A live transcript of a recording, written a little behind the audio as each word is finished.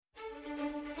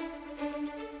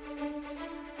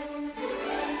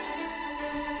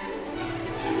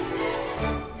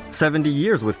70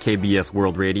 years with KBS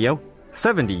World Radio,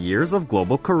 70 years of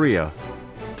global Korea.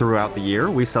 Throughout the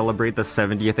year, we celebrate the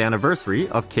 70th anniversary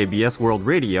of KBS World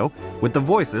Radio with the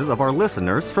voices of our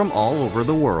listeners from all over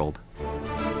the world.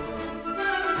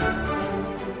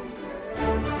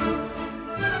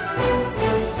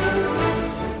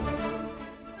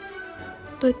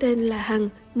 Tôi tên là Hằng,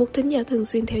 một thính giả thường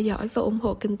xuyên theo dõi và ủng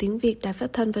hộ kênh tiếng Việt Đài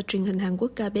Phát thanh và Truyền hình Hàn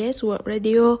Quốc KBS World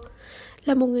Radio.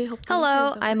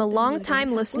 Hello, I'm a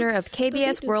long-time listener of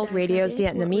KBS World Radio's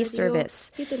Vietnamese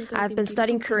service. I've been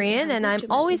studying Korean and I'm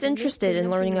always interested in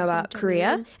learning about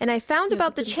Korea, and I found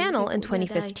about the channel in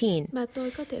 2015.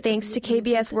 Thanks to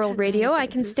KBS World Radio, I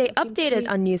can stay updated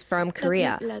on news from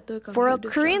Korea. For a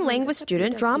Korean language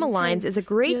student, Drama Lines is a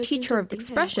great teacher of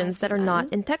expressions that are not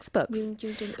in textbooks.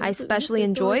 I especially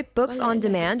enjoy books on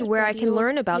demand where I can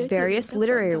learn about various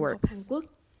literary works.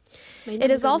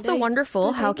 It is also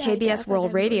wonderful how KBS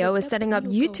World Radio is setting up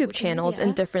YouTube channels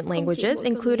in different languages,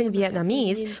 including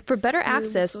Vietnamese, for better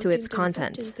access to its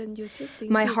content.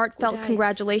 My heartfelt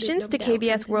congratulations to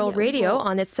KBS World Radio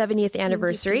on its 70th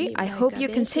anniversary. I hope you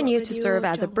continue to serve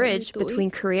as a bridge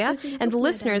between Korea and the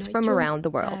listeners from around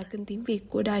the world. Kênh tiếng Việt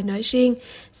của đài nói riêng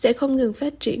sẽ không ngừng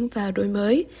phát triển và đổi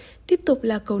mới, tiếp tục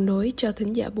là cầu nối cho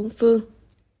thính giả bốn phương.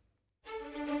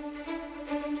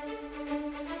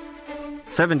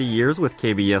 70 years with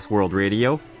KBS World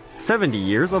Radio, 70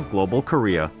 years of global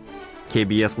Korea.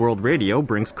 KBS World Radio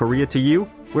brings Korea to you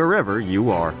wherever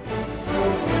you are.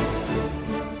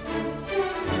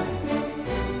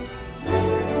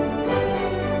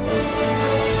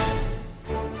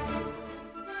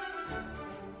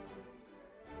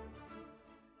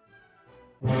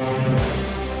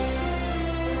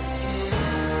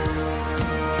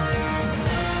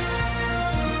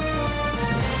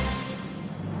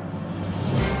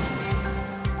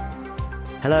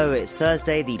 Hello, it's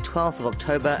Thursday, the 12th of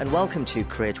October, and welcome to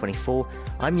Korea 24.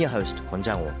 I'm your host, Kwon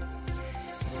Jang-woo.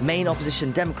 Main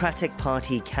opposition Democratic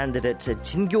Party candidate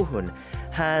Jin Gyo-hun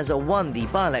has won the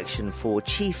by-election for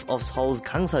chief of Seoul's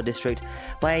Gangsa district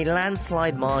by a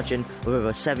landslide margin of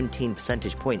over 17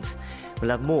 percentage points.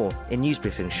 We'll have more in news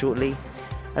briefing shortly.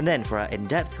 And then for our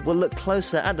in-depth, we'll look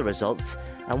closer at the results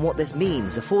and what this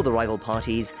means for the rival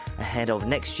parties ahead of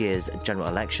next year's general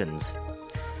elections.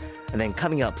 And then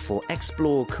coming up for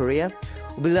Explore Korea,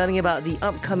 we'll be learning about the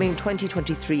upcoming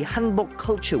 2023 Hanbok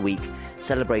Culture Week,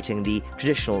 celebrating the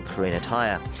traditional Korean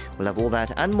attire. We'll have all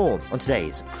that and more on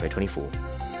today's Korea 24.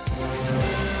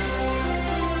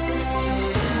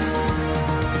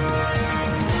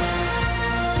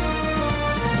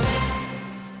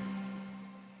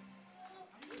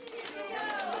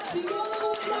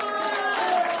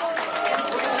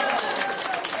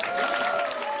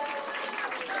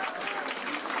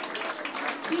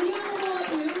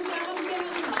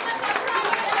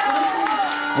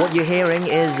 What you're hearing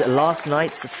is last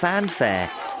night's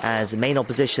fanfare as main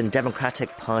opposition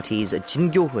Democratic Party's Jin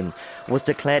Gyo-hun was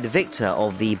declared victor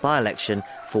of the by-election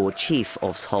for chief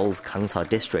of Seoul's Gangsa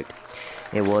district.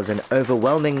 It was an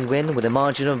overwhelming win with a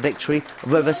margin of victory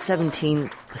of over 17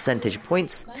 percentage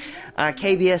points. Our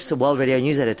KBS World Radio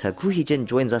News editor Gu Hee-jin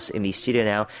joins us in the studio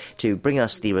now to bring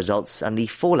us the results and the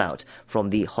fallout from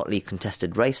the hotly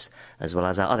contested race, as well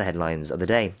as our other headlines of the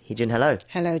day. Hee-jin, hello.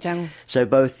 Hello, Jang. So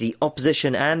both the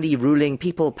opposition and the ruling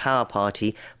People Power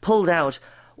Party pulled out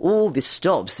all the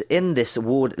stops in this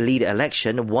ward leader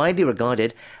election, widely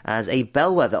regarded as a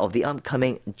bellwether of the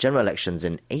upcoming general elections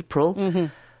in April. Mm-hmm.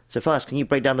 So first, can you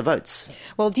break down the votes?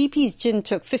 Well, DP's Jin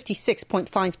took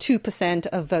 56.52%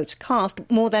 of votes cast,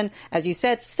 more than, as you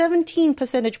said, 17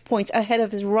 percentage points ahead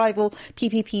of his rival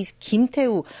PPP's Kim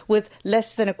Tae-woo, with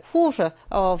less than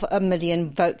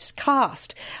 250,000 votes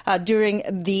cast. During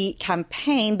the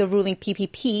campaign, the ruling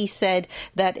PPP said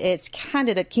that its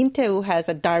candidate Kim Tae-woo has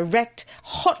a direct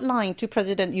hotline to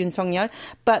President Yoon Suk-yeol,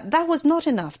 but that was not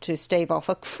enough to stave off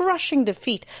a crushing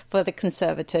defeat for the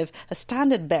Conservative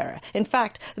standard bearer. In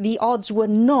fact, the odds were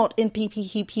not in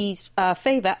PPP's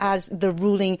favour, as the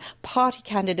ruling party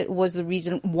candidate was the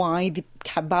reason why the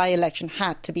by-election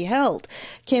had to be held.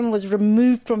 Kim was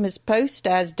removed from his post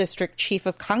as district chief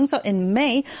of Gangsa in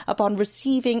May upon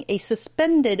receiving a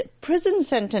suspended prison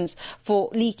sentence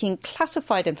for leaking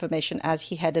classified information as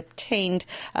he had obtained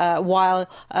while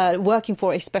working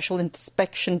for a special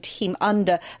inspection team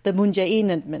under the Moon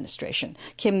Jae-in administration.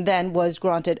 Kim then was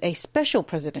granted a special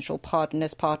presidential pardon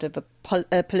as part of a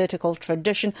political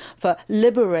tradition for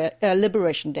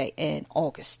Liberation Day in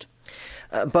August.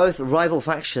 Both rival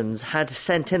factions had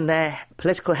sent in their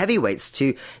political heavyweights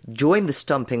to join the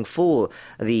stumping for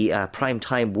the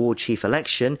primetime war chief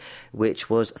election, which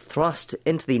was thrust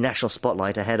into the national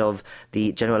spotlight ahead of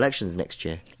the general elections next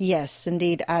year. Yes,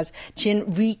 indeed, as Jin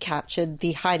recaptured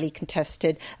the highly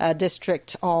contested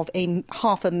district of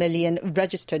 500,000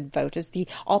 registered voters, the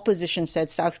opposition said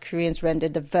South Koreans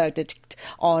rendered the verdict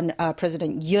on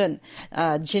President Yoon.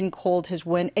 Jin called his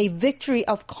win a victory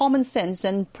of common sense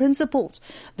and principles.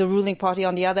 The ruling party,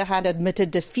 on the other hand, admitted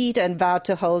defeat and vowed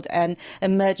to hold an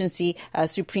emergency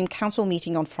Supreme Council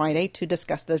meeting on Friday to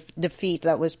discuss the defeat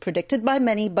that was predicted by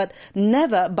many, but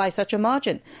never by such a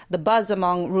margin. The buzz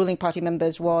among ruling party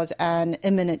members was an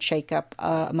imminent shake-up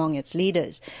among its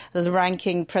leaders. The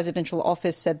ranking presidential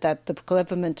office said that the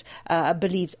government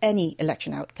believes any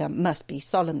election outcome must be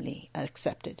solemnly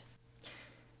accepted.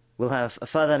 We'll have a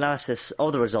further analysis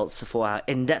of the results for our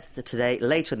in-depth today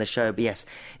later in the show, but yes,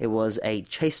 it was a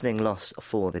chastening loss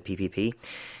for the PPP.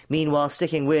 Meanwhile,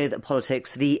 sticking with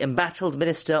politics, the embattled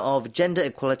Minister of Gender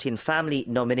Equality and Family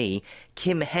nominee,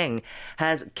 Kim Heng,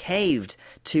 has caved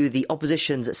to the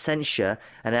opposition's censure,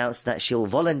 announced that she'll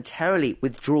voluntarily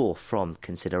withdraw from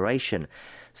consideration.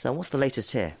 So what's the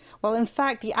latest here? Well, in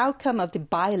fact, the outcome of the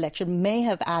by-election may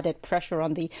have added pressure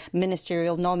on the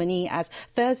ministerial nominee, as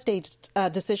Thursday's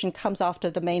decision comes after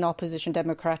the main opposition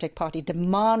Democratic Party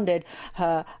demanded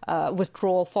her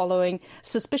withdrawal following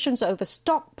suspicions over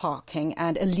stock parking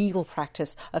and illegal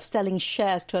practice of selling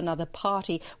shares to another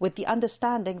party, with the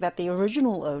understanding that the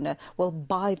original owner will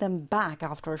buy them back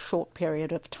after a short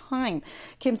period of time.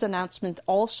 Kim's announcement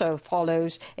also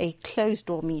follows a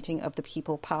closed-door meeting of the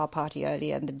People Power Party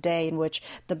earlier in the day in which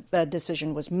the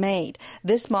decision was made.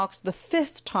 This marks the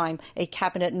fifth time a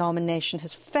cabinet nomination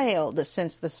has failed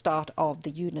since the start of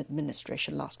the Yoon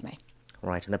administration last May.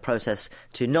 Right, and the process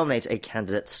to nominate a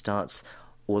candidate starts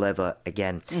all over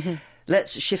again. Mm-hmm.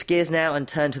 Let's shift gears now and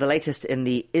turn to the latest in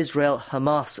the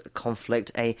Israel-Hamas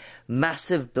conflict. A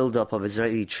massive build-up of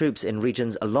Israeli troops in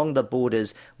regions along the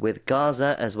borders with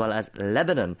Gaza as well as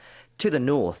Lebanon to the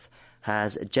north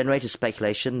has generated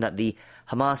speculation that the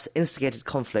Hamas-instigated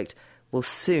conflict will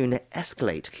soon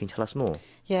escalate. Can you tell us more?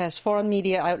 Yes, foreign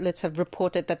media outlets have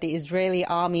reported that the Israeli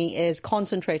army is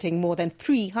concentrating more than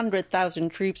 300,000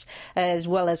 troops as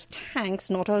well as tanks,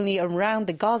 not only around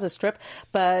the Gaza Strip,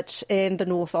 but in the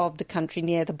north of the country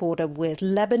near the border with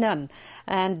Lebanon.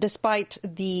 And despite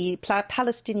the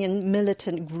Palestinian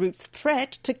militant group's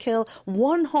threat to kill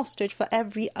one hostage for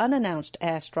every unannounced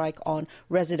airstrike on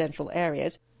residential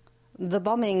areas, the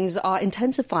bombings are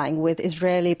intensifying, with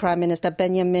Israeli Prime Minister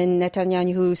Benjamin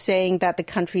Netanyahu saying that the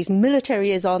country's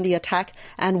military is on the attack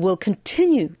and will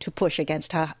continue to push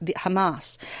against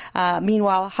Hamas.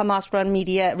 Meanwhile, Hamas-run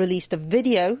media released a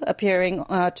video appearing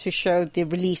to show the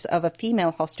release of a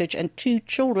female hostage and two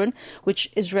children,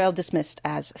 which Israel dismissed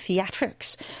as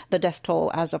theatrics. The death toll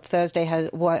as of Thursday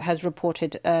has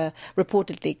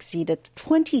reportedly exceeded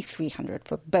 2,300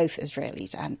 for both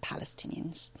Israelis and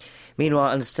Palestinians. Meanwhile,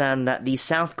 I understand that the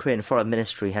South Korean Foreign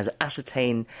Ministry has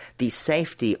ascertained the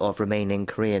safety of remaining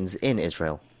Koreans in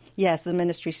Israel. Yes, the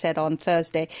ministry said on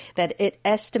Thursday that it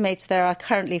estimates there are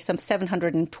currently some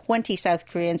 720 South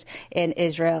Koreans in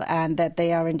Israel and that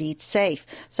they are indeed safe.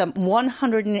 Some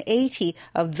 180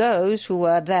 of those who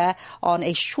were there on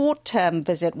a short-term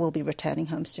visit will be returning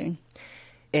home soon.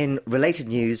 In related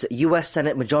news, U.S.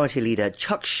 Senate Majority Leader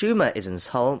Chuck Schumer is in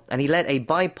Seoul, and he led a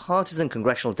bipartisan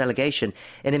congressional delegation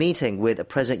in a meeting with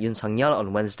President Yoon Suk-yeol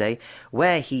on Wednesday,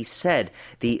 where he said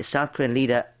the South Korean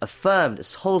leader affirmed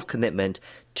Seoul's commitment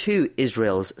to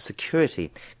Israel's security.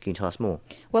 Can you tell us more?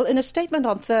 Well, in a statement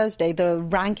on Thursday, the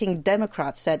ranking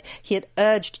Democrat said he had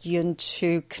urged Yoon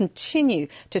to continue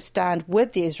to stand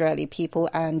with the Israeli people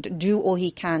and do all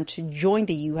he can to join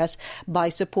the U.S. by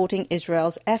supporting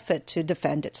Israel's effort to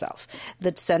defend itself.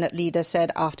 The Senate leader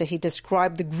said after he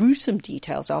described the gruesome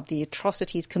details of the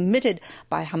atrocities committed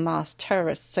by Hamas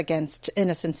terrorists against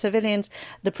innocent civilians,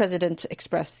 the president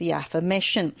expressed the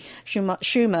affirmation.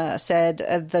 Schumer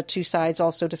said the two sides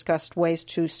also discussed ways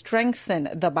to strengthen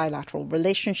the bilateral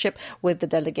relationship, with the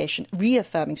delegation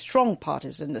reaffirming strong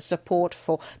partisan support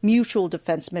for mutual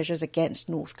defense measures against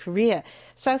North Korea.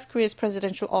 South Korea's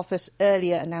presidential office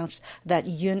earlier announced that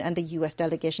Yoon and the U.S.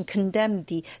 delegation condemned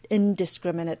the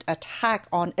indiscriminate attack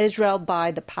on Israel by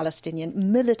the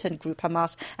Palestinian militant group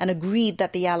Hamas and agreed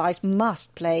that the allies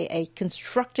must play a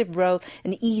constructive role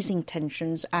in easing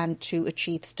tensions and to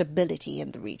achieve stability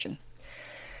in the region.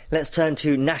 Let's turn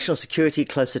to national security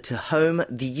closer to home.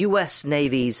 The U.S.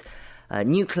 Navy's A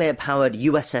nuclear-powered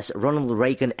USS Ronald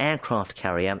Reagan aircraft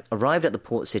carrier arrived at the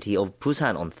port city of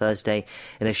Busan on Thursday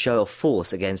in a show of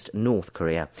force against North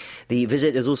Korea. The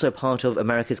visit is also part of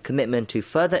America's commitment to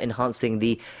further enhancing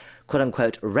the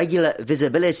quote-unquote regular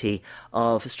visibility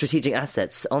of strategic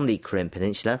assets on the Korean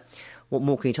peninsula. What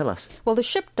more can you tell us? Well, the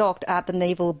ship docked at the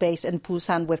naval base in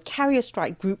Busan with Carrier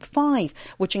Strike Group 5,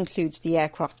 which includes the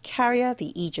aircraft carrier,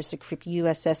 the Aegis-equipped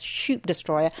USS Shoup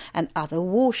destroyer and other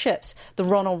warships. The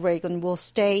Ronald Reagan will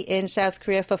stay in South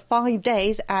Korea for 5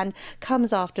 days and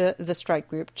comes after the strike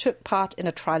group took part in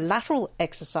a trilateral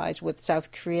exercise with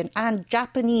South Korean and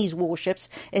Japanese warships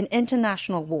in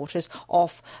international waters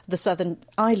off the southern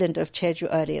island of Jeju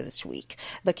earlier this week.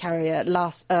 The carrier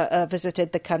last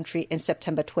visited the country in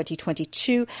September 2022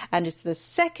 and is the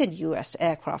second U.S.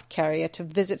 aircraft carrier to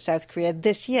visit South Korea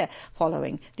this year,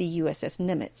 following the USS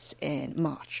Nimitz in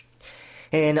March.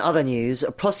 In other news,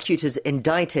 prosecutors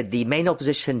indicted the main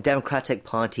opposition Democratic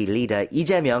Party leader Lee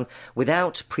Jae-myung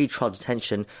without pre-trial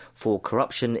detention for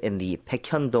corruption in the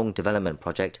Baekhyun-dong development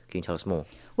project. Can you tell us more?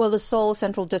 Well, the Seoul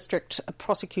Central District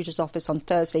Prosecutor's Office on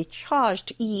Thursday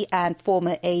charged Lee and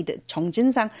former aide Chung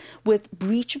Jin-sang with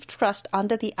breach of trust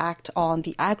under the Act on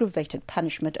the Aggravated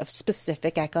Punishment of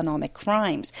Specific Economic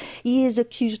Crimes. Lee is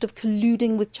accused of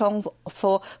colluding with Chung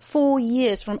for 4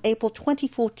 years from April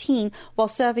 2014 while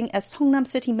serving as Seongnam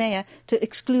City Mayor to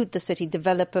exclude the city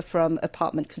developer from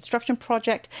apartment construction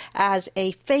project as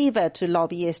a favour to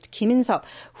lobbyist Kim In-sub,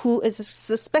 who is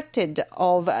suspected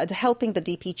of helping the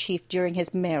DP chief during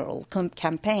his mayoral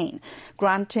campaign,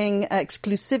 granting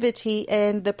exclusivity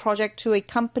in the project to a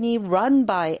company run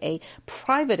by a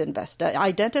private investor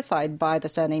identified by the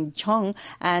surname Chung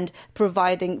and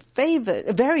providing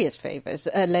various favors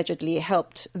allegedly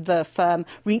helped the firm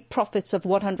reap profits of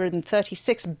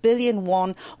 136 billion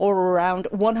won or around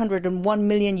 101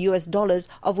 million US dollars,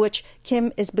 of which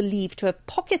Kim is believed to have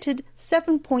pocketed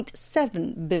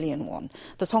 7.7 billion won.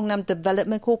 The Seongnam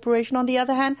Development Corporation, on the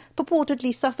other hand,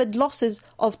 purportedly suffered losses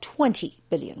of 20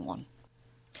 billion won.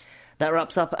 That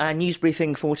wraps up our news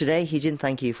briefing for today. Hee-jin,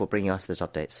 thank you for bringing us those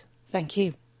updates. Thank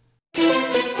you.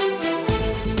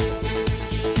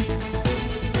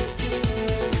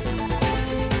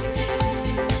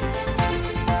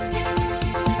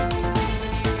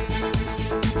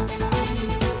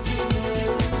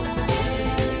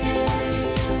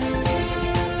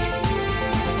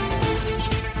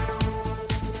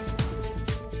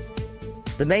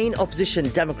 The main opposition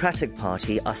Democratic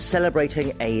Party are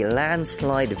celebrating a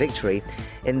landslide victory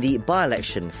in the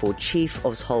by-election for chief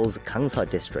of Seoul's Gangsa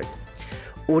district.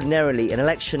 Ordinarily, an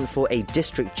election for a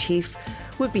district chief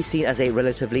would be seen as a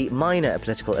relatively minor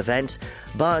political event,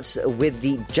 but with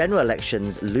the general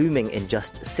elections looming in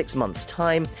just 6 months'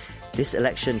 time, this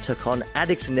election took on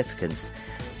added significance,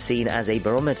 seen as a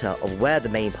barometer of where the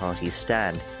main parties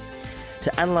stand.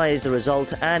 To analyse the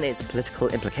result and its political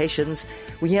implications,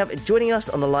 we have joining us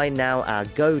on the line now our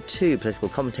go-to political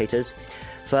commentators.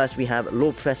 First, we have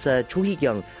Law Professor Cho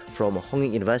Hee-kyung from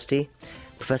Hongik University.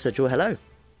 Professor Cho, hello.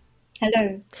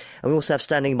 Hello. And we also have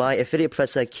standing by Affiliate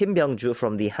Professor Kim Byung-ju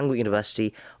from the Hankuk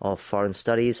University of Foreign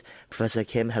Studies. Professor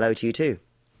Kim, hello to you too.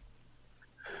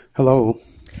 Hello.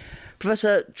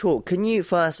 Professor Cho, can you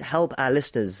first help our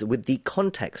listeners with the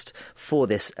context for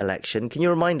this election? Can you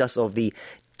remind us of the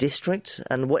district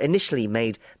and what initially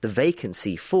made the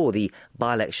vacancy for the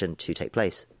by-election to take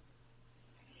place?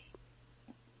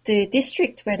 The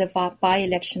district where the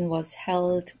by-election was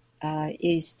held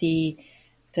is the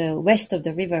west of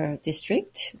the river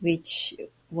district, which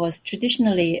was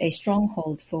traditionally a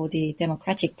stronghold for the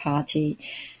Democratic Party.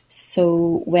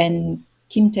 So when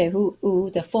Kim Tae-hoo,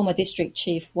 the former district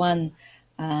chief, won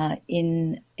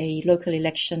in a local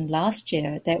election last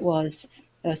year, that was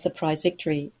a surprise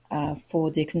victory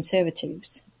for the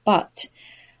Conservatives. But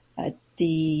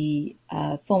the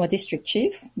former district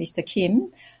chief, Mr.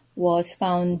 Kim, was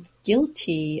found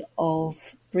guilty of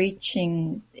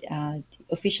breaching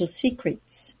official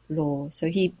secrets law. So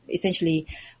he essentially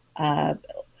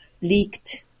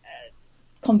leaked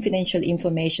confidential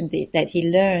information that he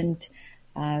learned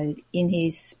in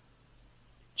his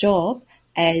job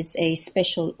as a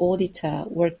special auditor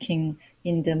working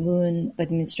in the Moon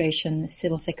administration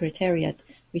civil secretariat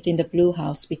within the Blue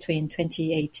House between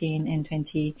 2018 and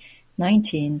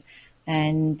 2019.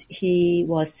 And he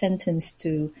was sentenced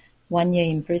to 1 year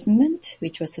imprisonment,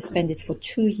 which was suspended for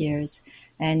 2 years.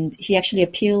 And he actually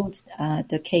appealed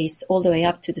the case all the way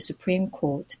up to the Supreme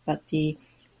Court, but the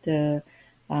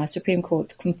Supreme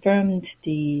Court confirmed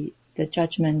the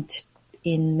judgment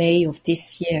in May of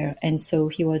this year, and so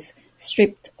he was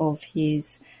stripped of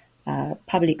his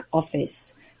public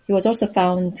office. He was also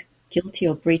found guilty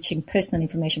of breaching Personal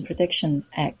Information Protection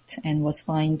Act and was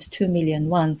fined 2 million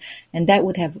won, and that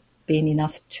would have been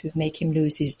enough to make him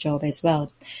lose his job as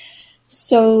well.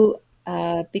 So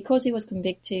because he was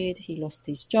convicted, he lost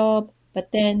his job,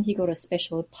 but then he got a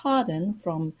special pardon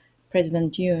from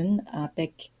President Yoon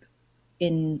back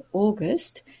in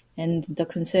August, and the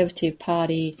Conservative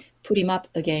Party put him up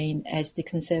again as the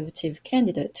Conservative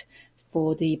candidate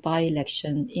for the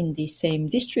by-election in the same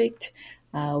district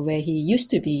where he used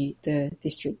to be the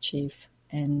district chief,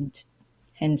 and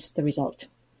hence the result.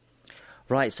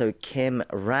 Right, so Kim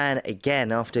ran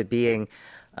again after being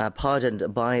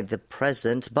pardoned by the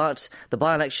president, but the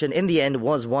by-election in the end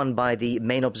was won by the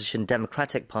main opposition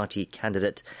Democratic Party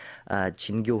candidate,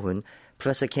 Jin Gyo-hun.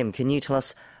 Professor Kim, can you tell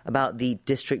us about the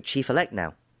district chief-elect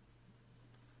now?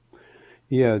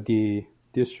 Yeah, the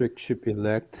district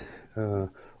chief-elect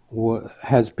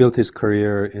has built his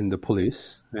career in the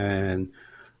police, and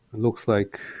it looks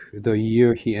like the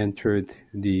year he entered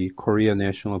the Korea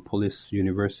National Police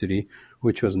University,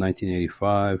 which was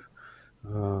 1985,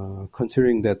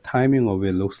 considering that timing of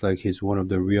it, looks like he's one of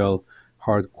the real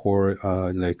hardcore,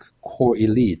 core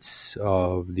elites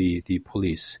of the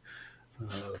police.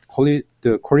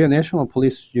 The Korea National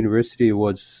Police University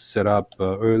was set up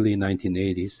early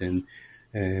 1980s,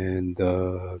 and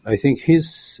I think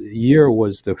his year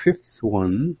was the fifth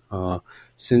one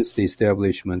since the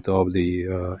establishment of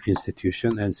the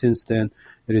institution, and since then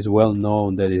it is well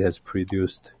known that it has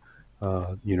produced,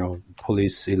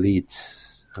 police elites,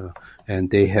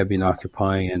 and they have been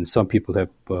occupying, and some people have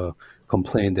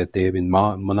complained that they have been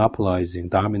monopolizing,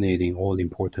 dominating all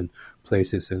important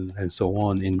places and so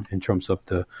on in terms of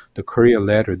the career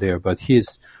ladder there. But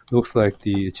looks like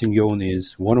the Jin Gyo-hun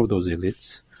is one of those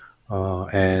elites.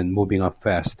 And moving up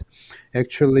fast.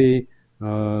 Actually,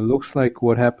 looks like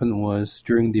what happened was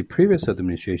during the previous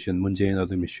administration, Moon Jae-in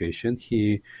administration,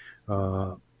 he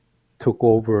took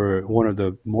over one of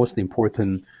the most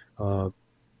important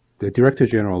the Director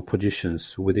General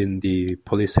positions within the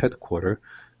police headquarters,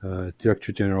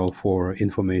 Director General for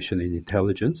Information and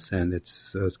Intelligence, and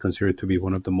it's considered to be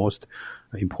one of the most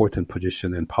important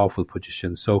position and powerful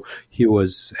positions. So he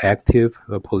was active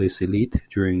police elite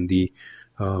during the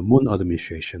Moon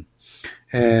administration.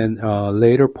 And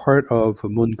later part of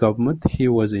Moon government, he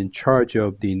was in charge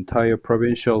of the entire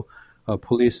provincial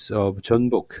police of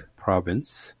Jeonbuk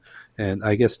province. And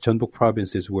I guess Jeonbuk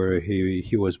province is where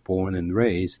he was born and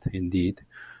raised, indeed.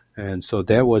 And so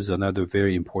that was another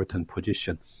very important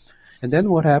position. And then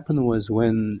what happened was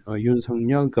when Yoon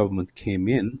Suk-yeol government came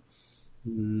in,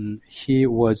 he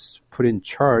was put in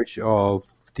charge of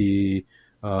the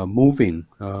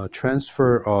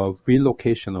transfer of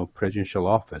relocation of presidential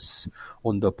office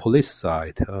on the police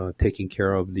side, taking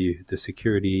care of the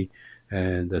security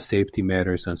and the safety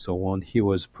matters and so on. He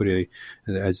was put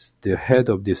as the head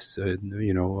of this,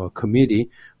 committee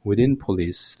within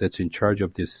police that's in charge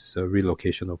of this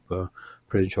relocation of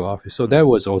presidential office. So that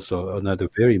was also another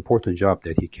very important job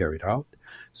that he carried out.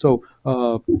 So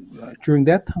during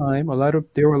that time,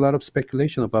 there were a lot of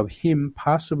speculation about him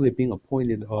possibly being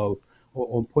appointed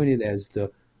as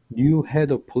the new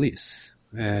head of police,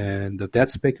 and that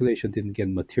speculation did not get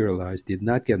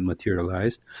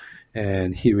materialized,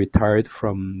 and he retired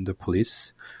from the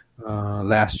police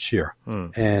last year.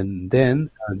 And then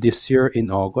this year in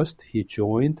August, he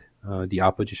joined the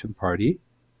opposition party,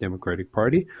 Democratic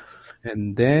Party,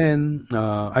 and then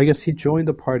I guess he joined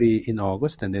the party in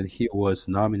August, and then he was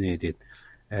nominated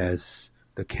as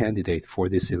the candidate for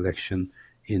this election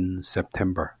in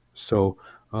September. So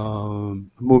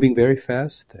moving very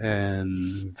fast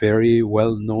and very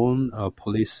well-known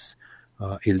police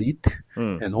elite.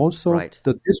 And also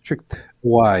the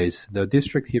district-wise, the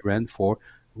district he ran for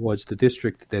was the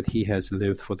district that he has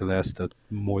lived for the last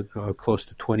close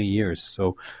to 20 years.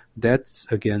 So that's,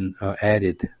 again,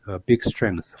 added big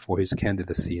strength for his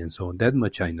candidacy and so on. That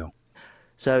much I know.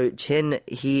 So Chin,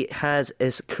 he has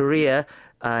his career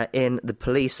in the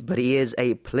police, but he is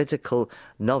a political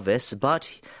novice,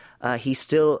 but he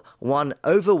still won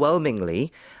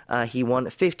overwhelmingly. He won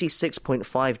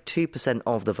 56.52%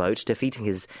 of the vote, defeating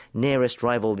his nearest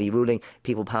rival, the ruling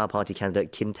People Power Party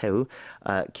candidate Kim Tae-woo,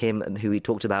 who we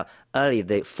talked about earlier,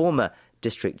 the former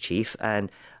district chief,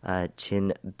 and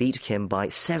Chin beat Kim by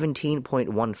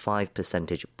 17.15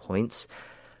 percentage points.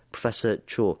 Professor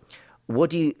Cho, what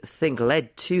do you think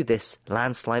led to this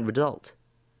landslide result?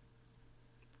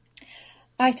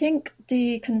 I think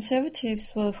the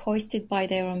Conservatives were hoisted by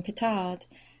their own petard.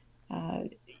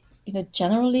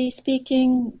 Generally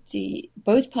speaking,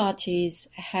 both parties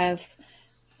have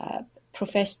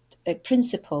professed a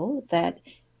principle that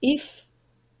if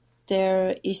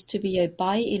there is to be a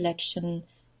by-election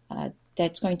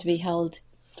that's going to be held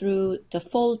through the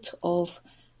fault of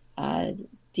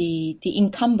the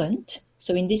incumbent.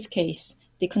 So in this case,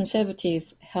 the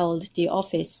Conservative held the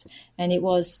office, and it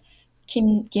was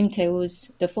Kim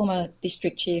Tae-woo's, the former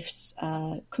district chief's,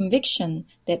 conviction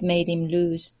that made him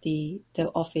lose the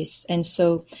office. And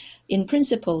so, in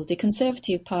principle, the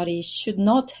Conservative Party should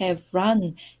not have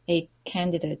run a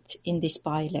candidate in this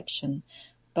by-election.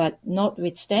 But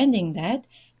notwithstanding that,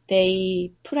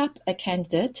 they put up a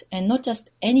candidate, and not just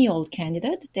any old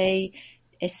candidate. They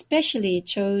especially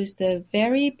chose the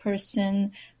very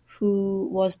person who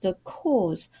was the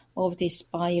cause of this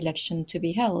by-election to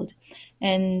be held.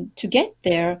 And to get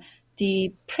there,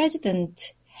 the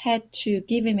president had to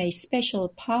give him a special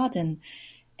pardon.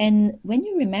 And when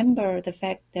you remember the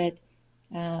fact that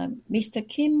Mr.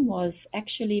 Kim was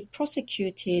actually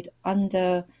prosecuted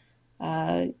under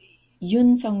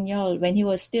Yoon Sung-yeol when he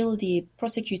was still the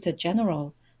prosecutor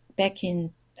general back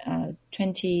in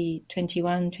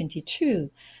 2021-22,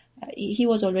 he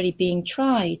was already being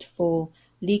tried for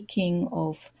leaking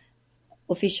of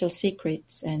official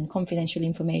secrets and confidential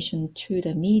information to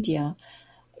the media.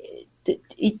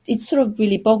 It sort of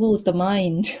really boggles the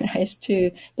mind as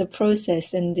to the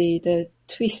process and the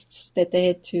twists that they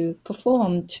had to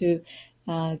perform to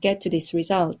get to this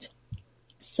result.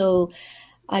 So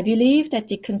I believe that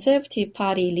the Conservative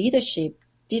Party leadership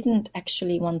didn't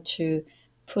actually want to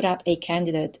put up a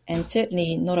candidate, and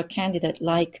certainly not a candidate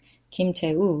like Kim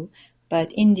Tae-woo,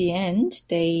 but in the end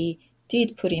they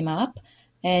did put him up.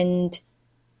 And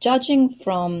judging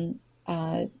from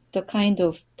the kind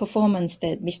of performance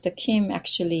that Mr. Kim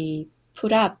actually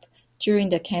put up during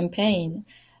the campaign,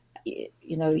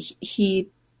 you know, he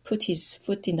put his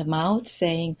foot in the mouth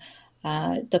saying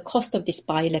the cost of this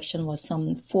by-election was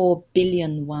some 4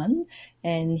 billion won,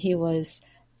 and he was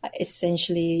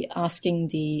essentially asking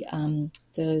the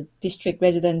district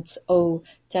residents,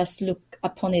 just look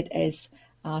upon it as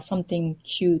something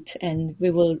cute, and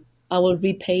I will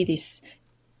repay this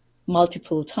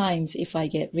multiple times if I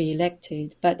get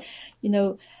re-elected. But, you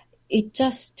know, it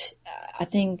just, I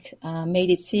think, made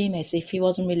it seem as if he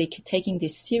wasn't really taking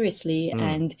this seriously,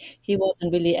 and he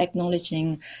wasn't really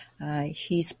acknowledging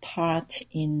his part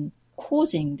in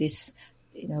causing this,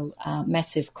 you know,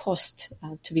 massive cost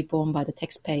to be borne by the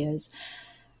taxpayers.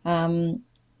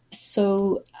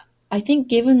 So I think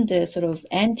given the sort of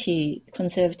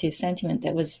anti-conservative sentiment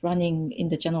that was running in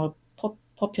the general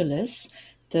populace,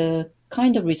 the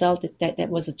kind of result that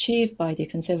was achieved by the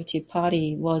Conservative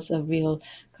Party was a real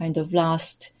kind of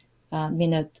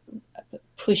last-minute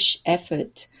push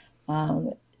effort.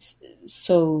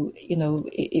 So, you know,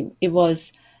 it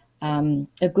was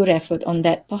a good effort on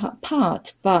that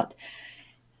part, but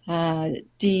it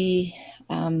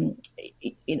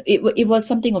was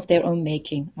something of their own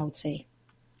making, I would say.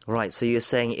 Right, so you're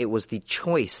saying it was the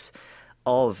choice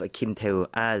of Kim Tae-woo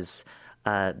as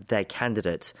their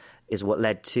candidate is what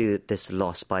led to this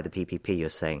loss by the PPP, you're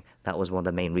saying. That was one of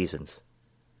the main reasons.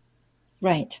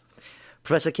 Right.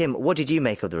 Professor Kim, what did you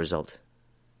make of the result?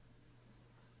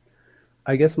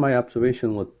 I guess my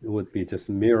observation would be just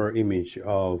mirror image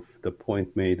of the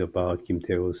point made about Kim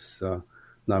Tae-woo's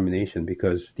nomination,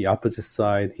 because the opposite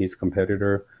side, his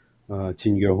competitor,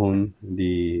 Jin Gyo-hun,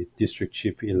 the district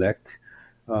chief-elect,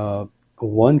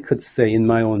 one could say, in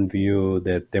my own view,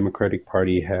 that Democratic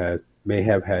Party may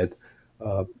have had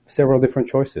several different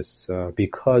choices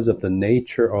because of the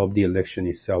nature of the election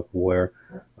itself, where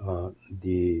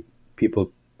the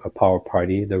People Power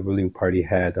Party, the ruling party,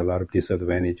 had a lot of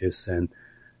disadvantages, and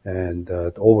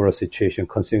the overall situation,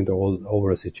 considering the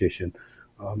overall situation,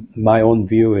 my own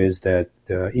view is that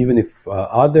even if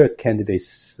other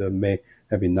candidates may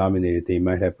have been nominated, they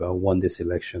might have won this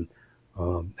election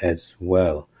as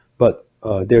well. But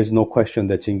there's no question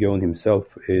that Jin Gyo-hun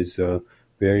himself is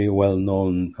very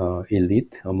well-known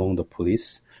elite among the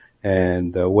police.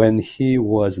 And when he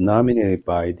was nominated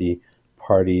by the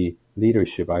party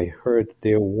leadership, I heard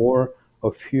there were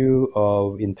a few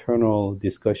of internal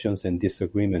discussions and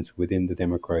disagreements within the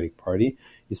Democratic Party,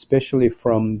 especially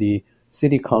from the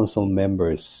city council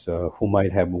members who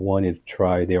might have wanted to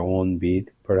try their own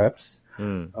bid, perhaps.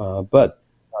 But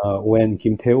when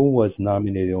Kim Tae-woo was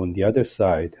nominated on the other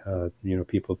side,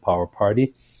 People Power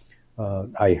Party,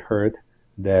 I heard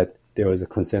that there was a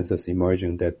consensus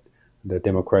emerging that the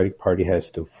Democratic Party has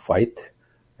to fight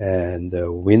and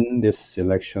win this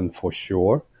election for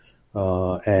sure.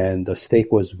 And the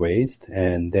stake was raised,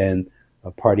 and then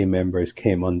party members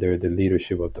came under the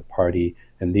leadership of the party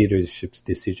and leadership's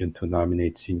decision to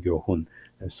nominate Jin Gyo-hun.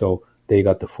 And so they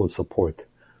got the full support.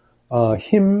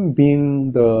 Him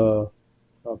being the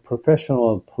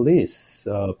professional police,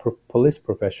 police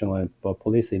professional and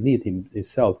police elite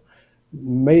itself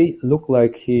may look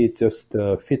like he just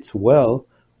fits well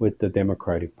with the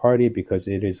Democratic Party, because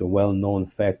it is a well-known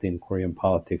fact in Korean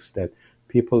politics that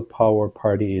People Power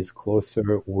Party is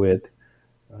closer with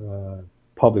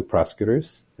public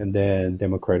prosecutors, and then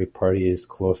Democratic Party is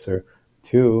closer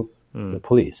to the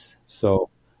police. So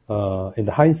in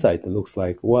the hindsight, it looks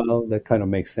like, well, that kind of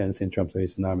makes sense in terms of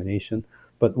his nomination.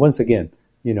 But once again,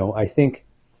 I think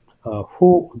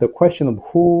the question of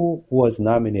who was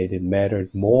nominated mattered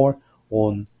more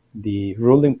on the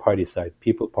ruling party side,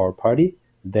 People Power Party,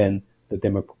 than the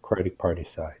Democratic Party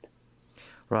side.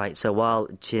 Right. So while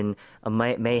Jin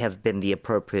may have been the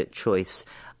appropriate choice,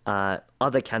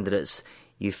 other candidates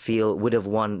you feel would have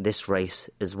won this race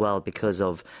as well because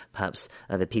of perhaps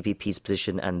the PPP's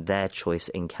position and their choice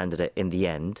in candidate in the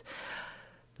end.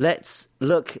 Let's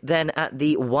look then at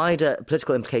the wider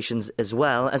political implications as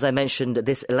well. As I mentioned,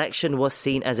 this election was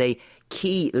seen as a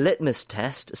key litmus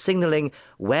test, signalling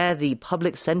where the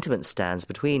public sentiment stands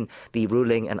between the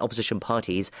ruling and opposition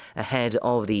parties ahead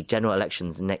of the general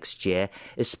elections next year,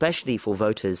 especially for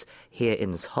voters here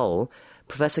in Seoul.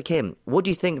 Professor Kim, what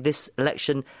do you think this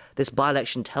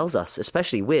by-election tells us,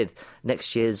 especially with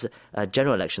next year's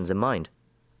general elections in mind?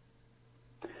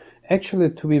 Actually,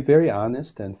 to be very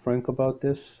honest and frank about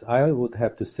this, I would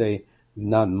have to say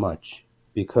not much,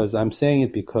 because I'm saying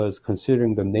it because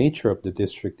considering the nature of the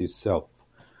district itself,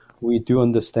 we do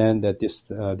understand that this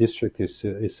district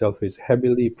itself is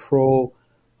heavily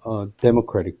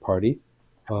pro-Democratic Party.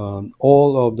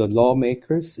 All of the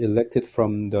lawmakers elected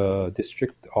from the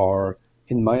district are,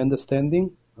 in my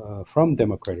understanding, from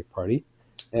Democratic Party,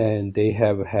 and they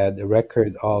have had a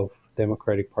record of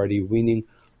Democratic Party winning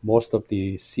most of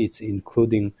the seats,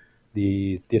 including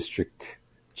the district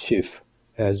chief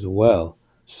as well.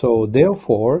 So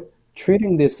therefore,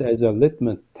 treating this as a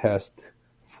litmus test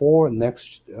for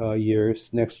next year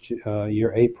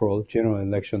April general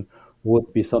election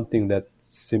would be something that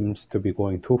seems to be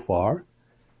going too far.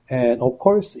 And of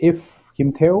course, if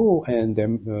Kim Tae-woo and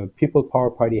the People Power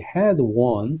Party had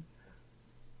won,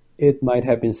 it might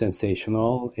have been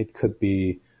sensational. It could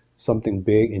be something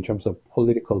big in terms of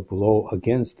political blow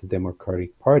against the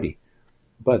Democratic Party.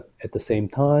 But at the same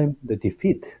time, the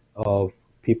defeat of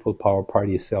People Power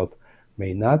Party itself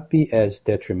may not be as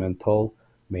detrimental,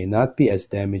 may not be as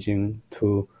damaging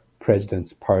to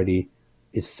President's party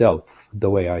itself, the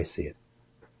way I see it.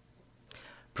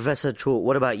 Professor Cho,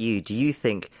 what about you? Do you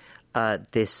think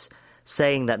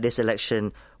saying that this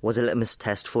election was a litmus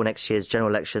test for next year's general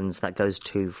elections that goes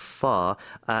too far?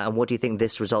 And what do you think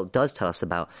this result does tell us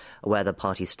about where the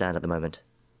parties stand at the moment?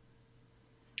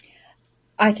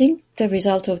 I think the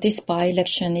result of this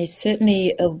by-election is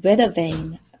certainly a weather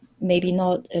vane, maybe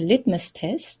not a litmus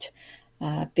test,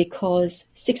 because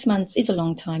 6 months is a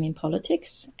long time in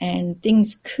politics, and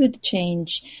things could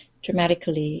change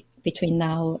dramatically between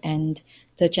now and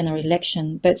the general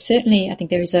election. But certainly, I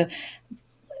think there is a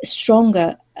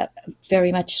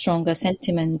very much stronger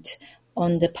sentiment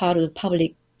on the part of the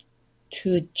public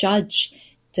to judge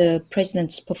the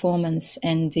president's performance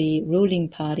and the ruling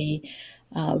party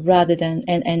rather than,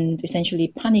 and essentially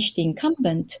punish the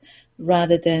incumbent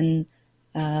rather than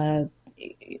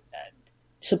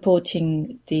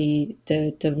supporting the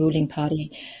ruling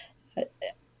party,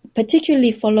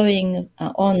 particularly following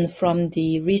on from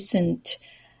the recent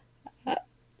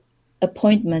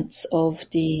appointments of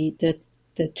the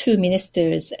two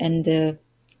ministers and the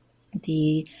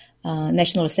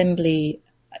National Assembly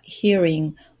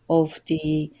hearing of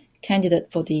the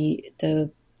candidate for the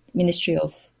Ministry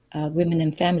of Women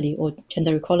and Family or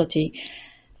Gender Equality,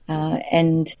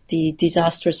 and the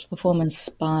disastrous performance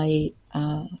by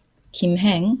Kim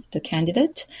Hang, the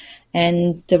candidate,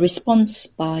 and the response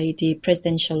by the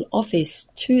presidential office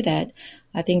to that.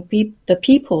 I think the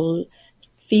people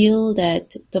feel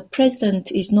that the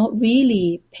president is not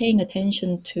really paying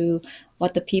attention to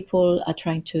what the people are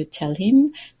trying to tell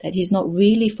him, that he's not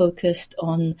really focused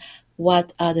on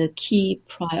what are the key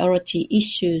priority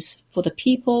issues for the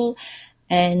people,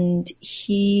 and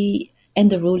he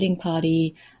and the ruling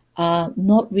party are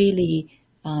not really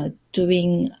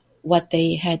doing what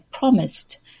they had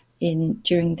promised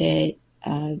during their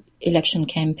election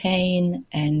campaign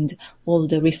and all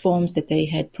the reforms that they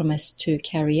had promised to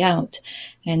carry out.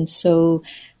 And so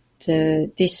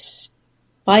this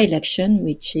by-election,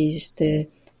 which is the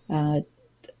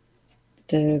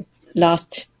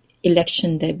last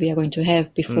election that we are going to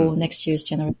have before next year's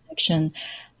general election,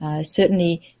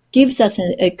 certainly gives us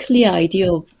a clear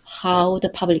idea of how the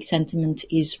public sentiment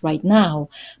is right now.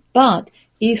 But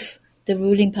if the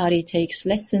ruling party takes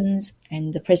lessons,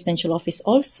 and the presidential office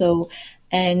also,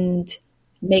 and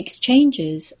makes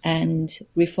changes and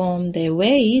reform their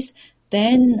ways,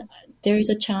 then there is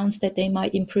a chance that they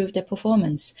might improve their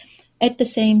performance. At the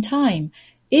same time,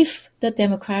 if the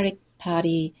Democratic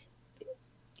Party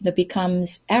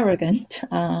becomes arrogant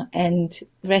and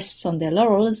rests on their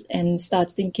laurels and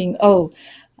starts thinking,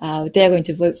 they're going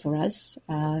to vote for us,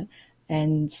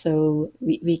 and so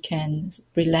we can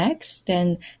relax,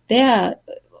 then they are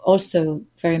also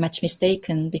very much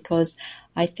mistaken, because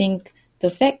I think the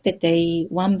fact that they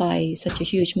won by such a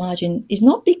huge margin is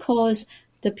not because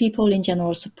the people in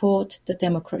general support the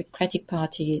Democratic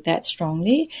Party that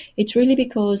strongly. It's really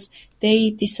because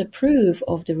they disapprove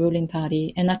of the ruling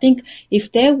party. And I think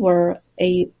if there were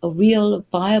a real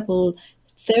viable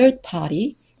third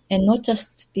party, and not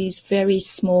just these very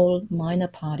small minor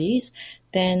parties,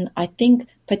 then I think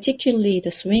particularly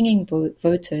the swinging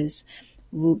voters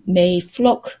may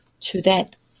flock to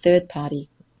that third party.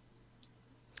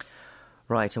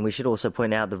 Right, and we should also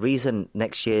point out the reason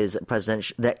next year's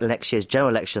general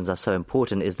elections are so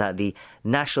important is that the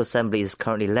National Assembly is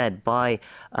currently led by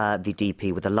the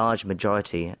DP with a large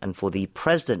majority, and for the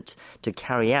president to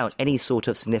carry out any sort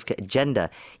of significant agenda,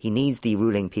 he needs the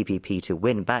ruling PPP to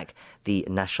win back the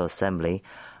National Assembly.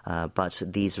 But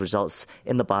these results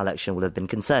in the by-election will have been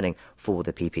concerning for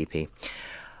the PPP.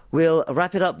 We'll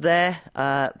wrap it up there.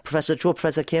 Professor Cho,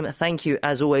 Professor Kim, thank you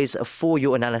as always for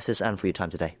your analysis and for your time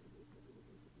today.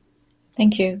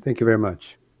 Thank you. Thank you very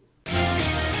much.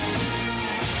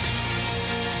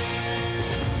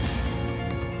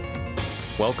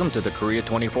 Welcome to the Korea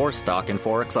 24 Stock and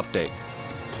Forex Update.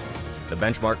 The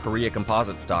benchmark Korea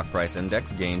Composite Stock Price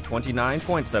Index gained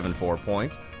 29.74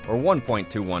 points, or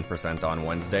 1.21% on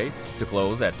Wednesday, to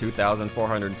close at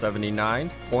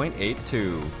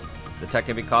 2,479.82. The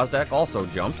tech-heavy Kosdaq also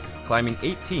jumped, climbing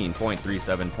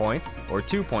 18.37 points, or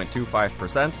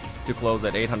 2.25%, to close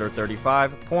at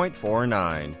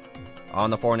 835.49.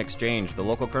 On the foreign exchange, the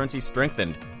local currency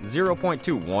strengthened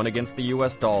 0.21 against the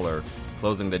US dollar,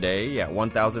 closing the day at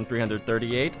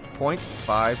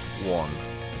 1,338.51.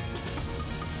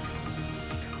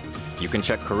 You can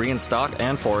check Korean stock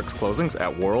and forex closings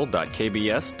at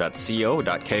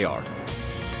world.kbs.co.kr.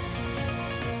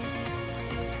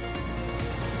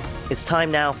 It's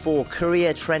time now for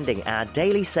Korea Trending, our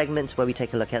daily segment where we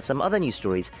take a look at some other news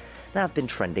stories that have been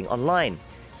trending online.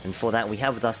 And for that, we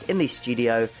have with us in the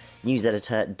studio news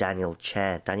editor Daniel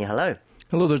Chair. Daniel, hello.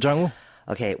 Hello there, Jang-woo.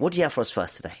 Okay, what do you have for us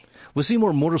first today? We see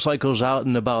more motorcycles out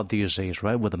and about these days,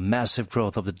 right? With the massive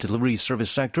growth of the delivery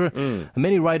service sector,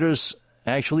 many riders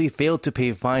actually failed to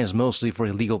pay fines, mostly for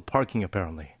illegal parking,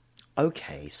 apparently.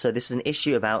 Okay, so this is an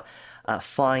issue about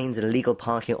fines and illegal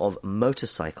parking of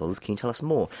motorcycles. Can you tell us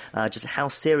more? Just how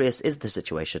serious is the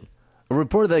situation? A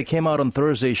report that came out on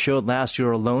Thursday showed last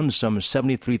year alone some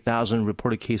 73,000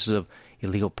 reported cases of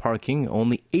illegal parking.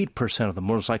 Only 8% of the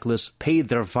motorcyclists paid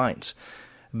their fines.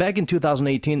 Back in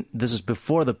 2018, this is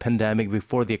before the pandemic,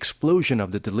 before the explosion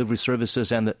of the delivery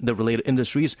services and the related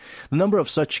industries, the number of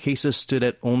such cases stood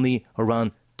at only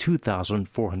around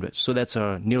 2,400. So that's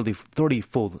a nearly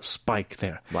 30-fold spike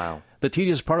there. Wow. The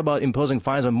tedious part about imposing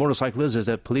fines on motorcyclists is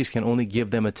that police can only give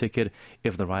them a ticket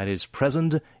if the rider is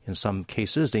present. In some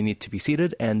cases, they need to be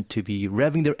seated and to be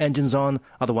revving their engines on.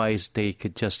 Otherwise, they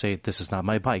could just say, "This is not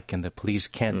my bike," and the police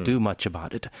can't do much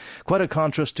about it. Quite a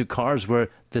contrast to cars where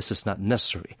this is not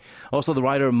necessary. Also, the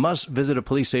rider must visit a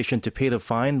police station to pay the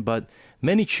fine, but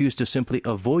many choose to simply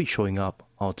avoid showing up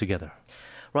altogether.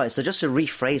 Right, so just to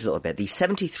rephrase a little bit, the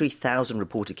 73,000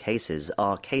 reported cases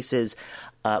are cases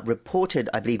reported,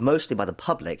 I believe, mostly by the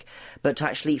public, but to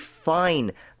actually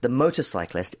fine the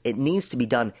motorcyclist, it needs to be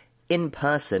done in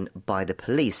person by the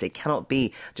police. It cannot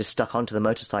be just stuck onto the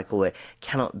motorcycle. It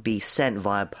cannot be sent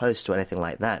via post or anything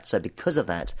like that. So because of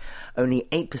that, only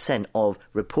 8% of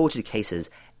reported cases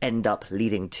end up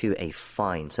leading to a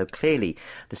fine. So clearly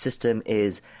the system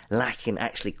is lacking in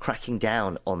actually cracking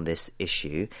down on this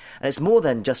issue. And it's more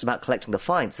than just about collecting the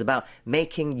fines. It's about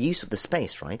making use of the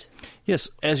space, right? Yes,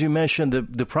 as you mentioned,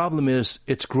 the problem is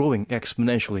it's growing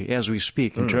exponentially as we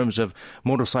speak in terms of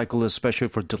motorcyclists, especially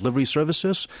for delivery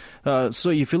services. So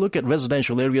if you look at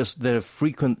residential areas that have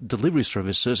frequent delivery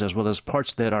services, as well as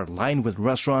parts that are lined with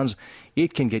restaurants,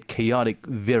 it can get chaotic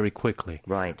very quickly.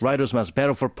 Right. Riders must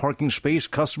battle for parking space.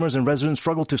 Customers and residents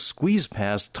struggle to squeeze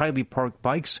past tightly parked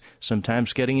bikes,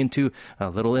 sometimes getting into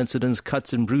little incidents,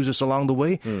 cuts and bruises along the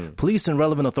way. Police and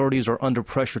relevant authorities are under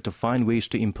pressure to find ways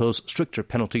to impose stricter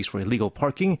penalties for illegal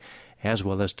parking, as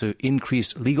well as to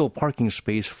increase legal parking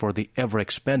space for the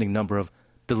ever-expanding number of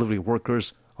delivery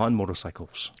workers on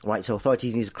motorcycles. Right, so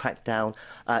authorities need to crack down.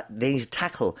 They need to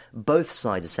tackle both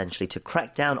sides, essentially, to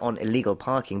crack down on illegal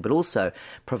parking, but also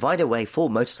provide a way for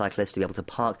motorcyclists to be able to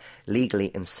park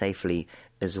legally and safely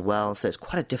as well. So it's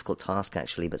quite a difficult task,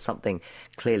 actually, but something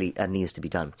clearly needs to be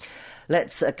done.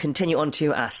 Let's continue on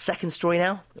to our second story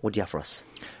now. What do you have for us?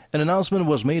 An announcement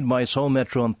was made by Seoul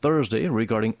Metro on Thursday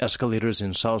regarding escalators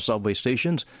in Seoul subway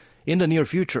stations. In the near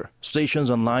future, stations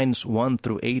on lines 1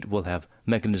 through 8 will have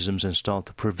mechanisms installed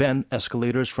to prevent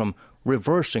escalators from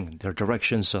reversing their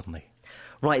direction suddenly.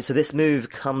 Right, so this move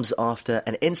comes after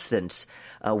an incident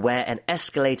where an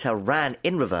escalator ran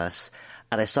in reverse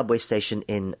at a subway station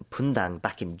in Pundang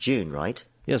back in June, right?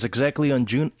 Yes, exactly. On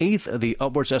June 8th, the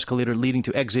upwards escalator leading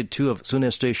to exit 2 of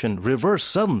Sune Station reversed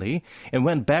suddenly and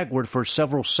went backward for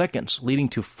several seconds, leading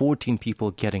to 14 people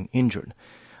getting injured.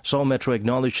 Seoul Metro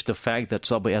acknowledged the fact that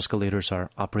subway escalators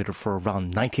are operated for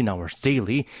around 19 hours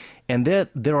daily and that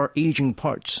there are aging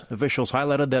parts. Officials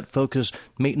highlighted that focused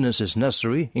maintenance is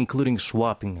necessary, including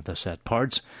swapping the said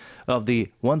parts. Of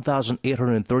the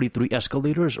 1,833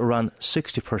 escalators, around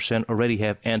 60% already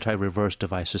have anti-reverse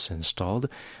devices installed.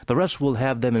 The rest will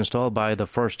have them installed by the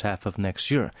first half of next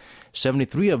year.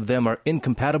 73 of them are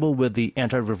incompatible with the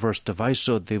anti-reverse device,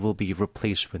 so they will be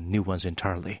replaced with new ones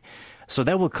entirely. So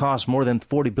that will cost more than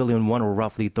 40 billion won, or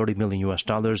roughly $30 million,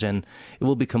 and it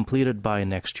will be completed by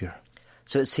next year.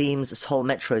 So it seems Seoul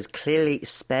Metro is clearly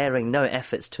sparing no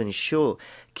efforts to ensure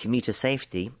commuter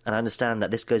safety, and I understand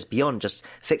that this goes beyond just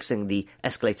fixing the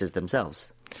escalators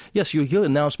themselves. Yes, you hear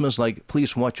announcements like,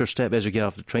 please watch your step as you get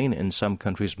off the train. In some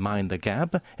countries, mind the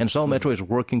gap. And Seoul Metro is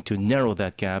working to narrow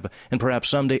that gap and perhaps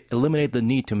someday eliminate the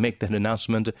need to make that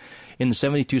announcement. In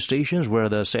 72 stations where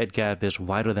the said gap is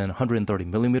wider than 130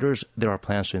 millimeters, there are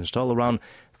plans to install around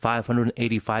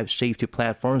 585 safety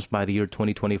platforms by the year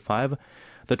 2025.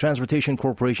 The Transportation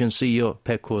Corporation CEO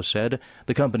Peko said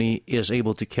the company is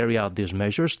able to carry out these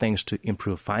measures thanks to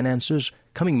improved finances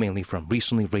coming mainly from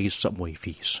recently raised subway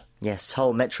fees. Yes,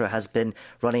 Seoul Metro has been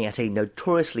running at a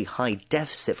notoriously high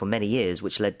deficit for many years,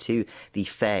 which led to the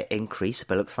fare increase.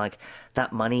 But it looks like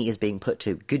that money is being put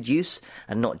to good use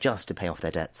and not just to pay off their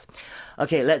debts.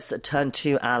 Okay, let's turn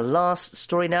to our last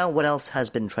story now. What else has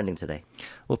been trending today?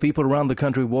 Well, people around the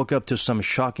country woke up to some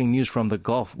shocking news from the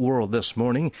golf world this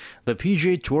morning. The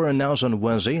PGA Tour announced on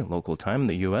Wednesday, local time in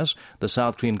the U.S., the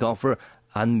South Korean golfer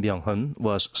An Byung-hun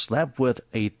was slapped with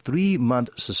a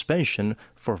 3-month suspension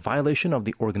for violation of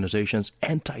the organization's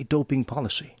anti-doping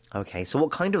policy. Okay, so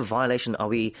what kind of violation are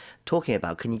we talking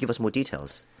about? Can you give us more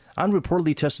details? An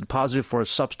reportedly tested positive for a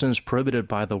substance prohibited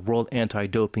by the World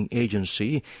Anti-Doping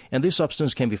Agency, and this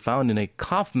substance can be found in a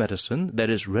cough medicine that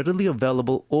is readily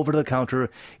available over the counter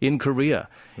in Korea.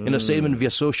 In a statement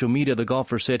via social media, the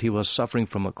golfer said he was suffering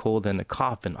from a cold and a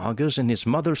cough in August, and his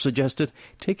mother suggested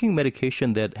taking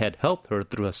medication that had helped her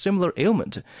through a similar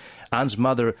ailment. An's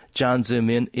mother, Jang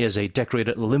Zemin, is a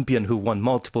decorated Olympian who won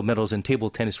multiple medals in table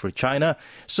tennis for China,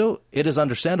 so it is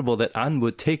understandable that An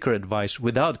would take her advice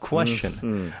without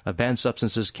question. Banned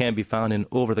substances can be found in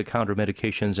over-the-counter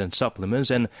medications and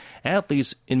supplements, and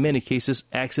athletes, in many cases,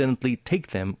 accidentally take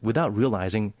them without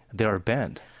realizing they are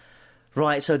banned.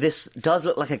 Right, so this does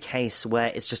look like a case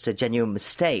where it's just a genuine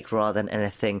mistake rather than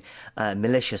anything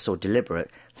malicious or deliberate.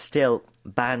 Still,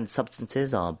 banned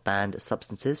substances are banned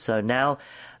substances, so now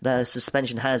the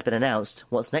suspension has been announced.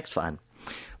 What's next for An?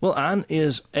 Well, An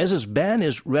as his ban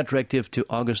is retroactive to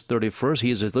August 31st,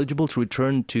 he is eligible to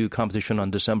return to competition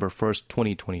on December 1st,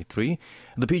 2023.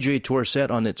 The PGA Tour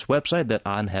said on its website that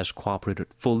An has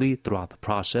cooperated fully throughout the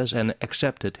process and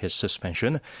accepted his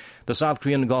suspension. The South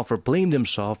Korean golfer blamed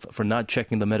himself for not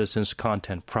checking the medicine's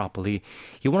content properly.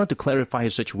 He wanted to clarify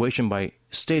his situation by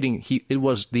stating it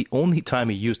was the only time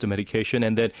he used the medication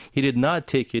and that he did not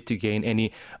take it to gain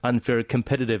any unfair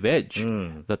competitive edge.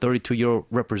 The 32-year-old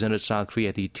represented South Korea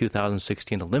at the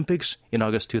 2016 Olympics. In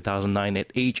August 2009,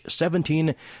 at age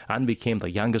 17, An became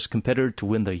the youngest competitor to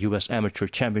win the U.S. Amateur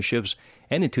Championships.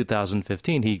 And in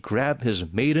 2015, he grabbed his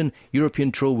maiden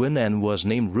European Tour win and was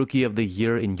named Rookie of the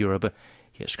Year in Europe.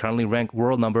 He is currently ranked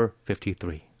world number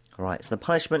 53. All right, so the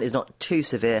punishment is not too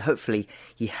severe. Hopefully,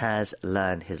 he has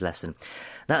learned his lesson.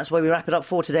 That's where we wrap it up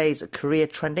for today's Korea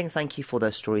Trending. Thank you for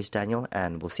those stories, Daniel,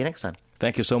 and we'll see you next time.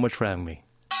 Thank you so much for having me.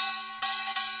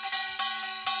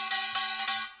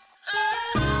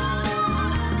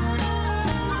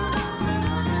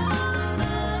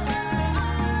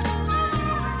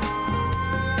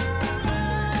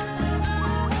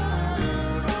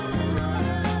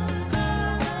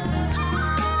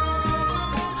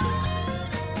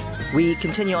 We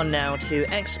continue on now to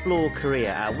Explore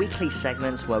Korea, our weekly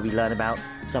segment where we learn about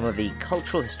some of the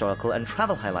cultural, historical and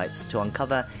travel highlights to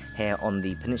uncover here on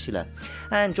the peninsula.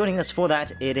 And joining us for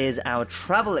that, it is our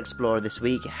travel explorer this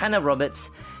week, Hannah Roberts.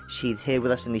 She's here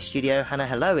with us in the studio. Hannah,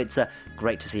 hello. It's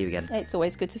great to see you again. It's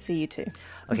always good to see you too.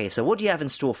 Okay, so what do you have in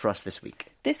store for us this week?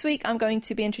 This week I'm going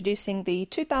to be introducing the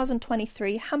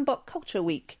 2023 Hanbok Culture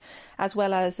Week, as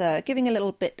well as giving a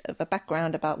little bit of a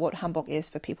background about what Hanbok is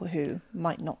for people who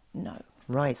might not know.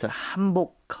 Right, so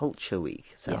Hanbok Culture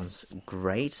Week sounds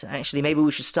great. Actually, maybe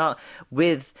we should start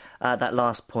with that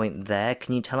last point there.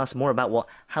 Can you tell us more about what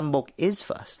Hanbok is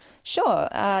first? Sure.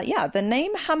 The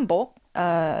name Hanbok,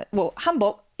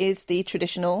 Hanbok is the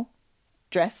traditional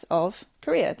dress of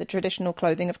Korea, the traditional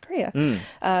clothing of Korea.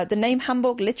 The name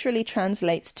Hanbok literally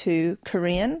translates to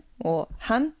Korean or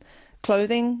Han,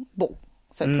 clothing, bok.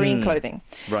 So Korean clothing.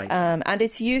 Right. And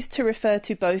it's used to refer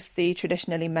to both the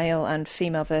traditionally male and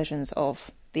female versions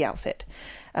of the outfit.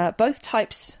 Both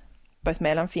types, both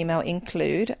male and female,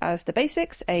 include, as the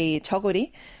basics, a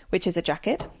chogori, which is a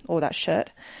jacket or that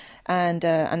shirt, and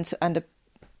the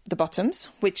bottoms,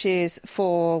 which is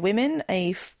for women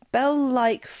a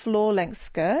bell-like floor-length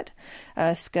skirt.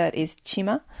 Skirt is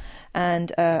chima,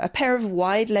 and a pair of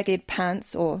wide-legged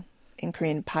pants, or in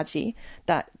Korean, baji,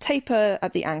 that taper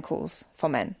at the ankles for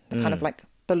men, kind of like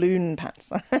balloon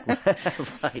pants.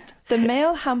 Right. The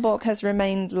male hanbok has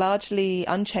remained largely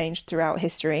unchanged throughout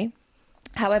history.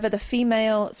 However, the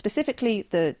female, specifically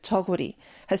the chogori,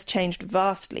 has changed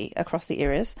vastly across the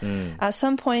eras. At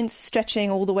some points,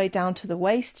 stretching all the way down to the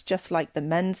waist, just like the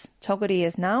men's chogori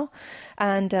is now.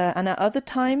 And at other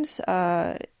times,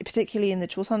 particularly in the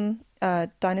Joseon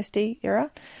dynasty era,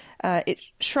 it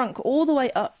shrunk all the way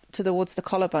up towards the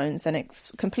collarbones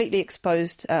and completely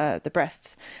exposed the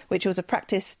breasts, which was a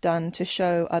practice done to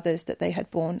show others that they had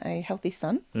borne a healthy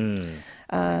son.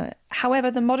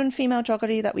 However, the modern female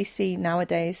joggery that we see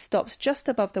nowadays stops just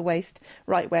above the waist,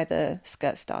 right where the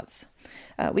skirt starts.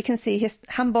 We can see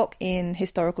hanbok in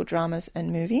historical dramas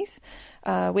and movies,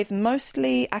 with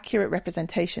mostly accurate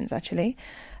representations, actually.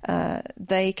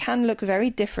 They can look very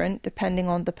different depending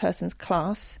on the person's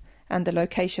class and the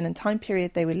location and time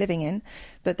period they were living in,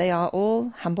 but they are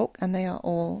all hanbok and they are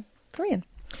all Korean.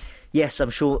 Yes, I'm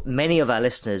sure many of our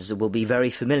listeners will be very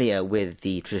familiar with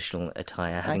the traditional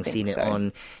attire, having seen it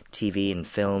on TV and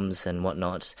films and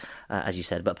whatnot, as you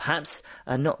said, but perhaps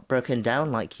not broken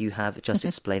down like you have just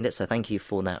explained it, so thank you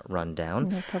for that rundown.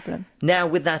 No problem. Now,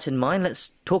 with that in mind,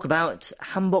 let's talk about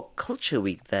Hanbok Culture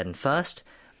Week then first.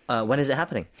 When is it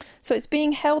happening? So it's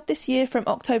being held this year from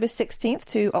October 16th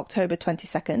to October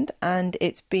 22nd, and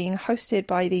it's being hosted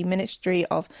by the Ministry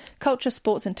of Culture,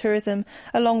 Sports and Tourism,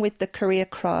 along with the Korea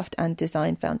Craft and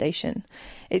Design Foundation.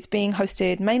 It's being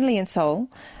hosted mainly in Seoul,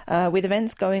 with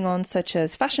events going on such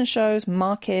as fashion shows,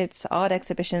 markets, art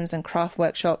exhibitions and craft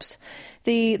workshops.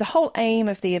 The whole aim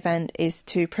of the event is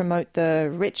to promote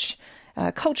the rich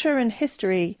culture and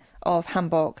history of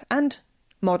hanbok and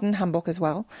modern hanbok as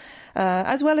well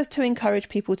as to encourage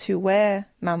people to wear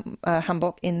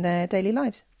hanbok in their daily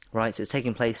lives. Right, so it's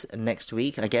taking place next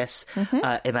week, I guess.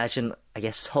 Imagine,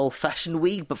 Seoul Fashion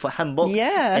Week, but for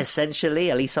hanbok, essentially,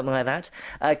 at least something like that.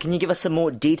 Can you give us some more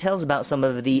details about some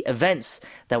of the events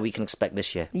that we can expect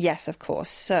this year? Yes, of course.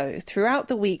 So throughout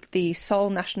the week, the Seoul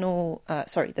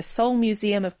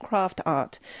Museum of Craft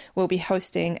Art will be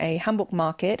hosting a hanbok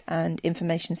market and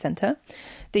information centre.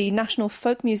 The National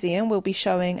Folk Museum will be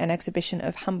showing an exhibition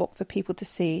of hanbok for people to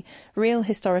see real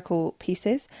historical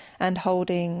pieces and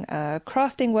holding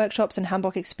crafting workshops and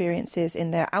hanbok experiences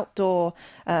in their outdoor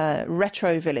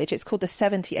retro village. It's called the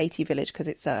 7080 village because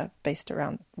it's based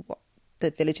around what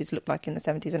the villages looked like in the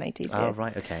 70s and 80s. Oh,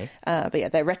 right, okay. But yeah,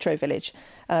 their retro village.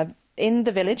 In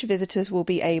the village, visitors will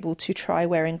be able to try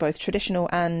wearing both traditional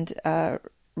and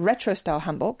retro-style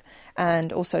hanbok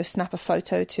and also snap a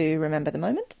photo to remember the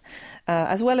moment,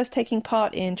 as well as taking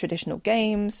part in traditional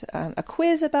games, a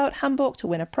quiz about hanbok to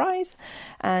win a prize,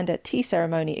 and tea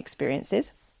ceremony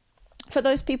experiences. For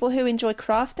those people who enjoy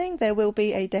crafting, there will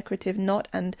be a decorative knot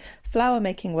and flower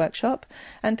making workshop,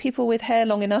 and people with hair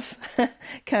long enough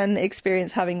can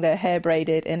experience having their hair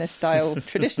braided in a style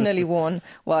traditionally worn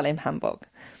while in hanbok.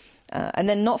 And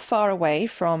then not far away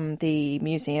from the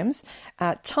museums,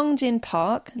 at Cheongjin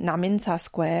Park, Naminsa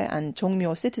Square and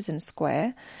Jongmyo Citizen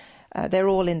Square, they're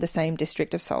all in the same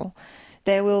district of Seoul.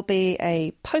 There will be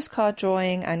a postcard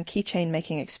drawing and keychain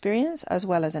making experience, as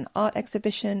well as an art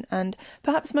exhibition, and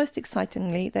perhaps most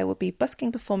excitingly, there will be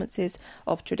busking performances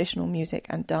of traditional music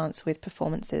and dance with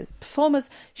performers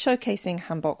showcasing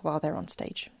hanbok while they're on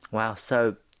stage. Wow,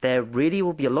 so there really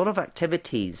will be a lot of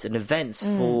activities and events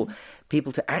for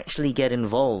people to actually get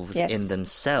involved in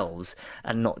themselves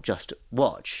and not just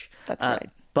watch. That's right.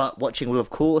 But watching will, of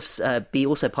course, be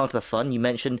also part of the fun. You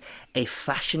mentioned a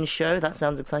fashion show. That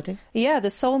sounds exciting. Yeah, the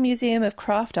Seoul Museum of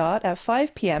Craft Art at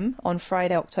 5 p.m. on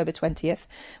Friday, October 20th,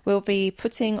 will be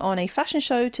putting on a fashion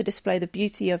show to display the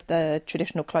beauty of the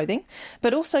traditional clothing,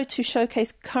 but also to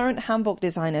showcase current hanbok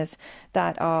designers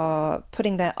that are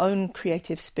putting their own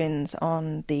creative spins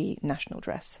on the national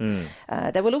dress.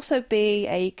 There will also be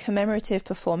a commemorative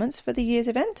performance for the year's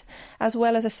event, as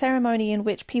well as a ceremony in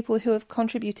which people who have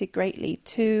contributed greatly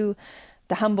to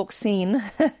the hanbok scene,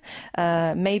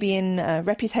 maybe in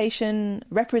reputation,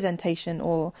 representation,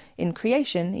 or in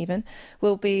creation even,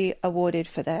 will be awarded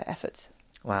for their efforts.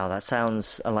 Wow, that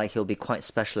sounds like it'll be quite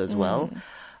special as well.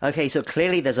 Okay, so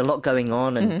clearly there's a lot going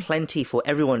on and plenty for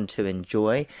everyone to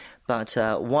enjoy, but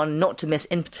one not to miss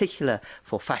in particular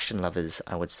for fashion lovers,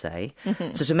 I would say.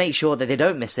 So to make sure that they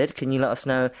don't miss it, can you let us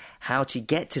know how to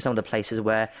get to some of the places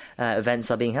where events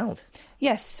are being held?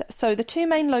 Yes, so the two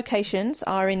main locations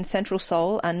are in central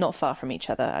Seoul and not far from each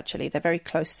other, actually. They're very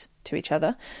close to each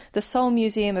other. The Seoul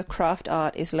Museum of Craft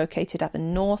Art is located at the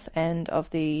north end of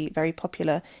the very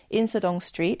popular Insadong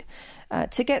Street.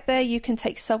 To get there, you can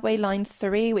take subway line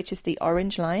 3, which is the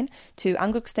orange line, to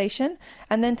Anguk Station,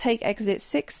 and then take exit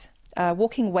 6,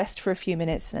 walking west for a few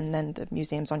minutes, and then the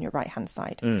museum's on your right-hand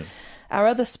side. Our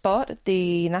other spot,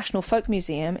 the National Folk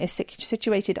Museum, is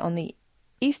situated on the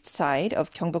east side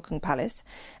of Gyeongbokgung Palace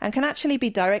and can actually be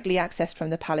directly accessed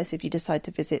from the palace if you decide to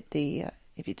visit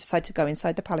if you decide to go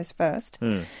inside the palace first.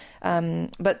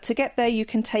 But to get there, you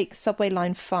can take subway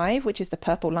line 5, which is the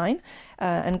purple line,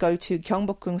 and go to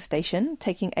Gyeongbokgung Station,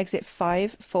 taking exit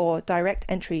 5 for direct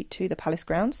entry to the palace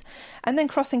grounds, and then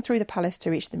crossing through the palace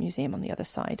to reach the museum on the other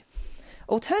side.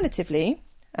 Alternatively,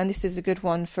 and this is a good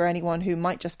one for anyone who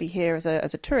might just be here as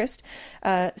a tourist,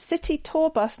 City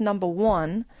Tour Bus number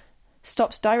 1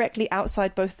 stops directly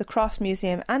outside both the Crafts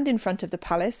Museum and in front of the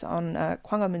palace on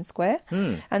Gwanghwamun Square.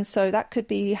 And so that could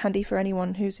be handy for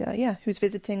anyone who's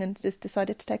visiting and just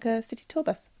decided to take a city tour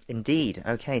bus. Indeed.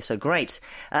 Okay, so great.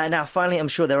 Now, finally, I'm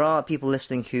sure there are people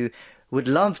listening who would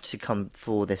love to come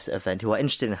for this event, who are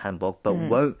interested in hanbok, but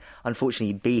won't,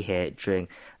 unfortunately, be here during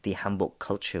the Hanbok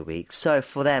Culture Week. So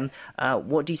for them,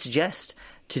 what do you suggest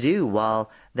to do while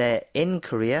they're in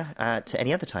Korea at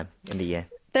any other time in the year?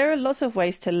 There are lots of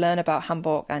ways to learn about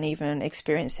hanbok and even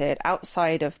experience it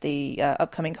outside of the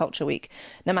upcoming Culture Week,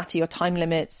 no matter your time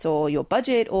limits or your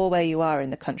budget or where you are in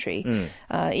the country.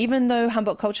 Even though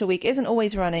Hanbok Culture Week isn't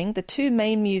always running, the two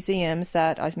main museums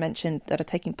that I've mentioned that are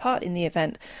taking part in the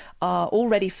event are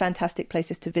already fantastic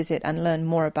places to visit and learn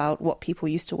more about what people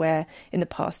used to wear in the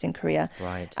past in Korea.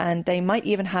 Right. And they might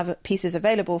even have pieces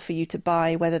available for you to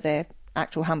buy, whether they're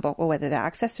actual hanbok or whether they're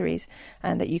accessories,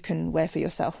 and that you can wear for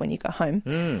yourself when you go home.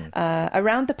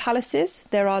 Around the palaces,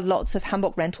 there are lots of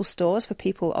hanbok rental stores for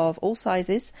people of all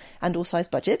sizes and all size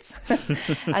budgets.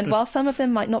 And while some of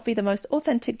them might not be the most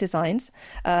authentic designs,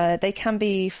 they can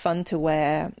be fun to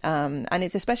wear, and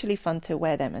it's especially fun to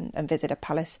wear them and visit a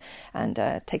palace and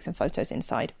take some photos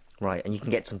inside. Right, and you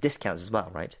can get some discounts as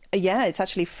well, right? Yeah, it's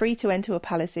actually free to enter a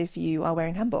palace if you are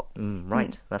wearing hanbok.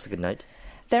 Right, that's a good note.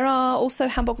 There are also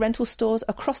hanbok rental stores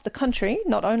across the country,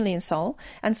 not only in Seoul,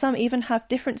 and some even have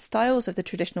different styles of the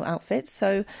traditional outfits.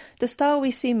 So the style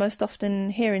we see most often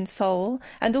here in Seoul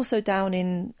and also down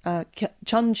in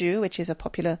Jeonju, which is a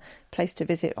popular place to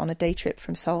visit on a day trip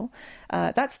from Seoul,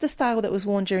 that's the style that was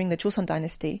worn during the Joseon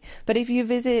dynasty. But if you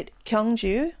visit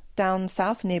Gyeongju, down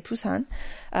south near Busan,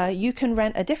 you can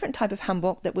rent a different type of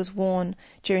hanbok that was worn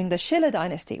during the Shilla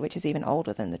dynasty, which is even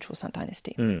older than the Joseon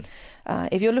dynasty.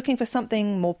 If you're looking for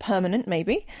something more permanent,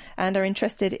 maybe, and are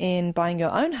interested in buying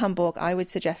your own hanbok, I would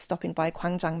suggest stopping by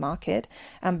Gwangjang Market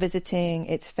and visiting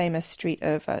its famous street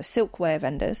of silkware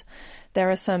vendors. There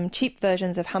are some cheap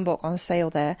versions of hanbok on sale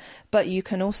there, but you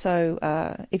can also,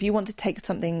 if you want to take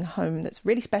something home that's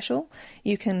really special,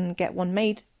 you can get one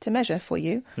made to measure for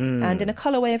you and in a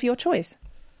colorway of your choice.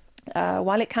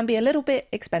 While it can be a little bit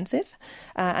expensive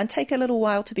and take a little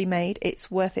while to be made, it's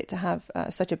worth it to have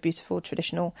such a beautiful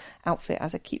traditional outfit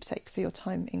as a keepsake for your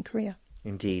time in Korea.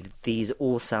 Indeed. These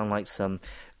all sound like some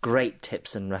great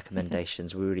tips and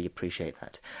recommendations. We really appreciate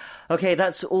that. Okay,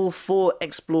 that's all for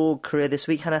Explore Korea this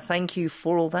week. Hannah, thank you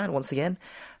for all that once again.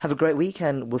 Have a great week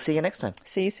and we'll see you next time.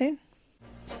 See you soon.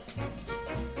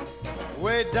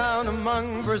 Way down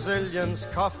among Brazilians,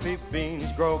 coffee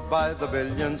beans grow by the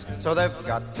billions, so they've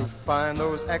got to find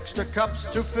those extra cups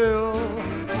to fill.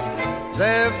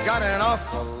 They've got an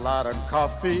awful lot of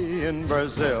coffee in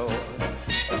Brazil.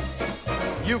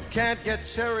 You can't get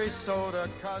cherry soda.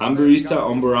 I'm Barista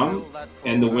Omburam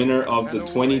and the winner of the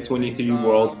 2023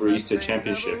 World Barista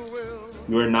Championship.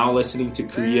 You are now listening to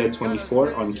Korea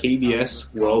 24 on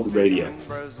KBS World Radio.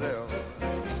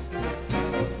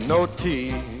 No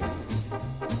tea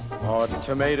or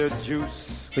tomato juice.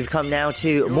 We've come now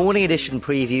to Morning Edition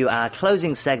Preview, our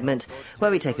closing segment,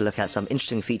 where we take a look at some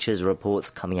interesting features or reports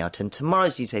coming out in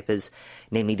tomorrow's newspapers,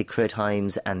 namely the Korea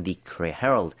Times and the Korea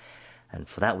Herald. And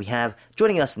for that, we have,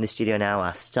 joining us in the studio now,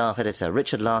 our staff editor,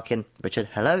 Richard Larkin. Richard,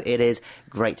 hello. It is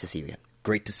great to see you again.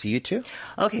 Great to see you too.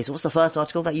 Okay, so what's the first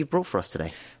article that you've brought for us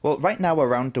today? Well, right now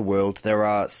around the world, there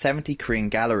are 70 Korean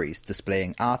galleries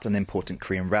displaying art and important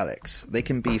Korean relics. They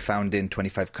can be found in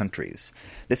 25 countries.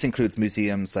 This includes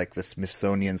museums like the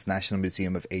Smithsonian's National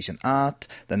Museum of Asian Art,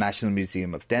 the National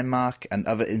Museum of Denmark, and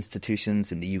other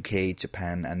institutions in the UK,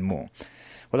 Japan, and more.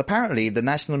 Well, apparently, the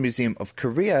National Museum of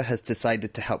Korea has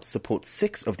decided to help support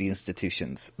 6 of the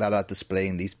institutions that are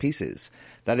displaying these pieces.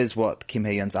 That is what Kim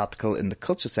Hae-yeon's article in the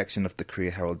culture section of the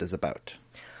Korea Herald is about.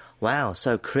 Wow,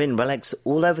 so Korean relics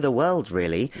all over the world,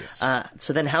 really. Yes.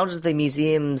 So then how does the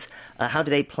museums, how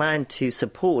do they plan to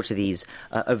support these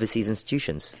overseas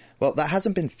institutions? Well, that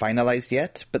hasn't been finalized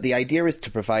yet, but the idea is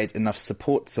to provide enough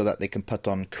support so that they can put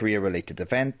on Korea-related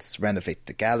events, renovate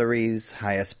the galleries,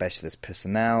 hire specialist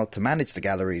personnel to manage the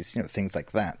galleries, things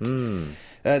like that.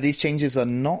 These changes are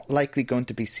not likely going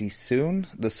to be seen soon.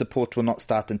 The support will not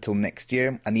start until next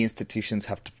year, and the institutions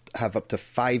have up to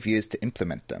 5 years to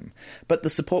implement them. But the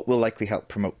support will likely help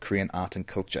promote Korean art and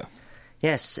culture.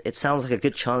 Yes, it sounds like a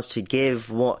good chance to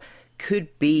give what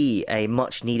could be a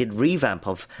much-needed revamp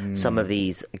of some of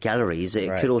these galleries.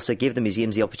 It could also give the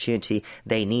museums the opportunity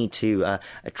they need to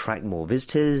attract more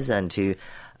visitors and to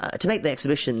make the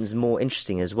exhibitions more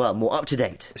interesting as well, more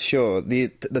up-to-date. Sure. The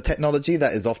technology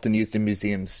that is often used in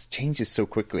museums changes so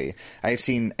quickly. I've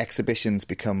seen exhibitions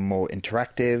become more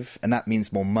interactive, and that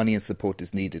means more money and support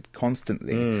is needed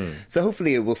constantly. So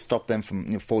hopefully it will stop them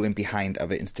from falling behind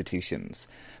other institutions.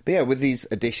 But yeah, with these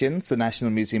additions, the National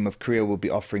Museum of Korea will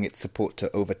be offering its support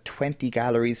to over 20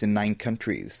 galleries in 9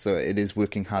 countries. So it is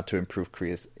working hard to improve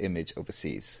Korea's image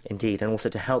overseas. Indeed, and also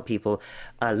to help people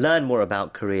learn more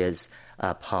about Korea's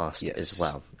past as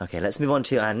well. Okay, let's move on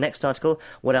to our next article.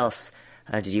 What else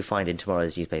did you find in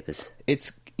tomorrow's newspapers?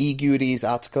 It's Lee Gyuri's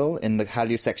article in the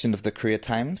Hallyu section of the Korea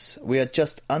Times. We are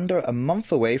just under a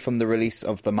month away from the release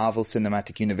of the Marvel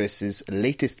Cinematic Universe's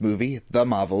latest movie, The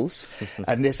Marvels,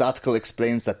 and this article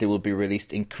explains that they will be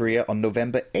released in Korea on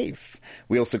November 8th.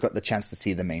 We also got the chance to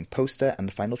see the main poster and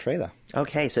the final trailer.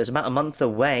 Okay, so it's about a month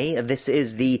away. This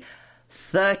is the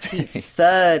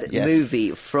 33rd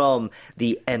movie from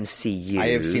the MCU. I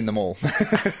have seen them all.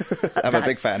 I'm a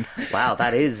big fan. Wow,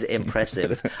 that is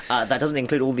impressive. That doesn't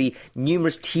include all the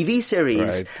numerous TV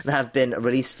series that have been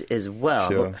released as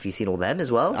well. Sure. Have you seen all them as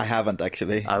well? I haven't,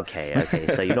 actually. Okay.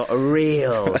 So you're not a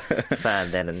real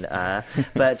fan then.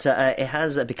 But it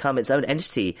has become its own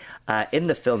entity in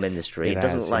the film industry. It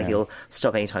doesn't look like it'll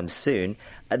stop anytime soon.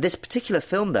 This particular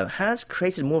film, though, has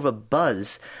created more of a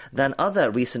buzz than other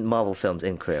recent Marvel films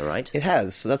in Korea, right? It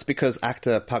has. That's because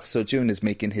actor Park Seo-joon is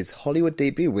making his Hollywood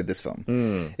debut with this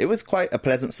film. It was quite a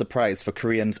pleasant surprise for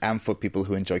Koreans and for people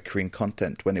who enjoy Korean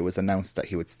content when it was announced that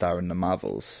he would star in the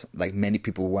Marvels. Like, many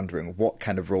people were wondering what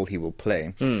kind of role he will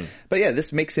play. But yeah,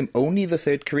 this makes him only the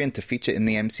 3rd Korean to feature in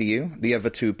the MCU, the other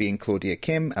 2 being Claudia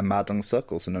Kim and Ma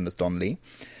Dong-seok, also known as Don Lee.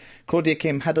 Claudia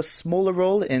Kim had a smaller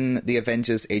role in the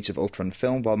Avengers Age of Ultron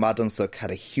film, while Ma Dong-seok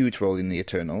had a huge role in the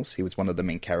Eternals. He was one of the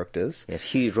main characters. Yes,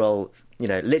 huge role,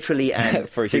 literally and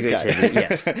for a huge figuratively. Guy.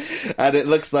 Yes. And it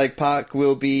looks like Park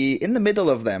will be in the middle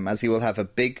of them, as he will have a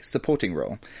big supporting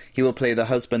role. He will play the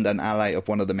husband and ally of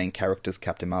one of the main characters,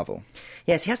 Captain Marvel.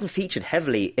 Yes, he hasn't featured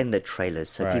heavily in the trailers,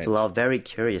 so people are very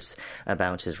curious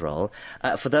about his role.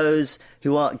 For those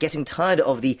who are getting tired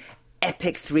of the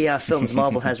epic 3-hour films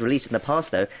Marvel has released in the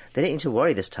past, though, they don't need to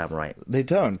worry this time, right? They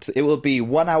don't. It will be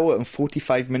 1 hour and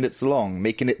 45 minutes long,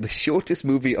 making it the shortest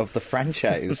movie of the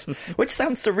franchise. Which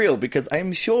sounds surreal, because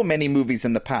I'm sure many movies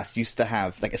in the past used to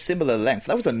have like a similar length.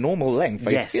 That was a normal length,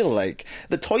 I feel like.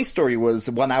 The Toy Story was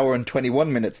 1 hour and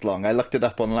 21 minutes long. I looked it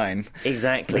up online.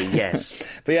 Exactly, yes.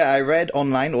 But yeah, I read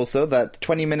online also that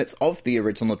 20 minutes of the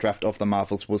original draft of The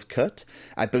Marvels was cut.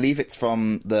 I believe it's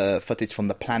from the footage from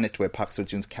the planet where Park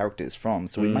Seo-joon's character is from,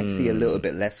 so we might see a little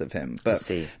bit less of him.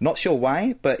 But not sure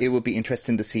why, but it will be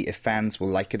interesting to see if fans will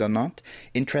like it or not.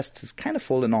 Interest has kind of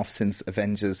fallen off since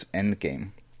Avengers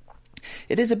Endgame.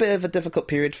 It is a bit of a difficult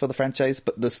period for the franchise,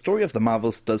 but the story of the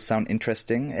Marvels does sound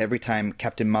interesting. Every time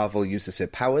Captain Marvel uses her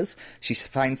powers, she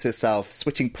finds herself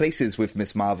switching places with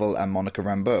Miss Marvel and Monica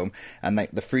Rambeau, and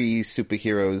like the three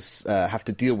superheroes have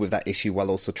to deal with that issue while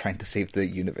also trying to save the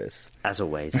universe. As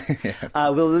always.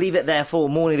 We'll leave it there for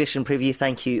Morning Edition Preview.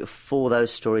 Thank you for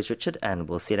those stories, Richard, and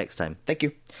we'll see you next time. Thank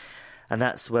you. And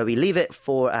that's where we leave it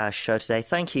for our show today.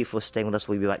 Thank you for staying with us.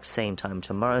 We'll be back same time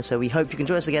tomorrow, so we hope you can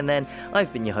join us again then.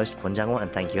 I've been your host, Kwon Jang-woo,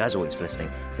 and thank you as always for listening.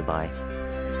 Goodbye.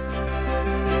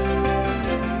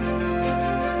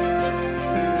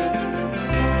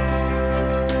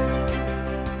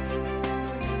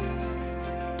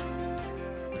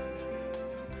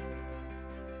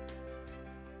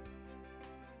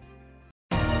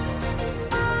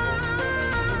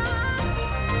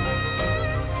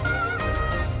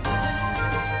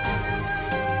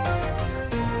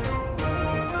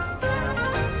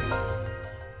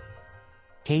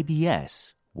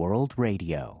 KBS World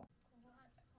Radio.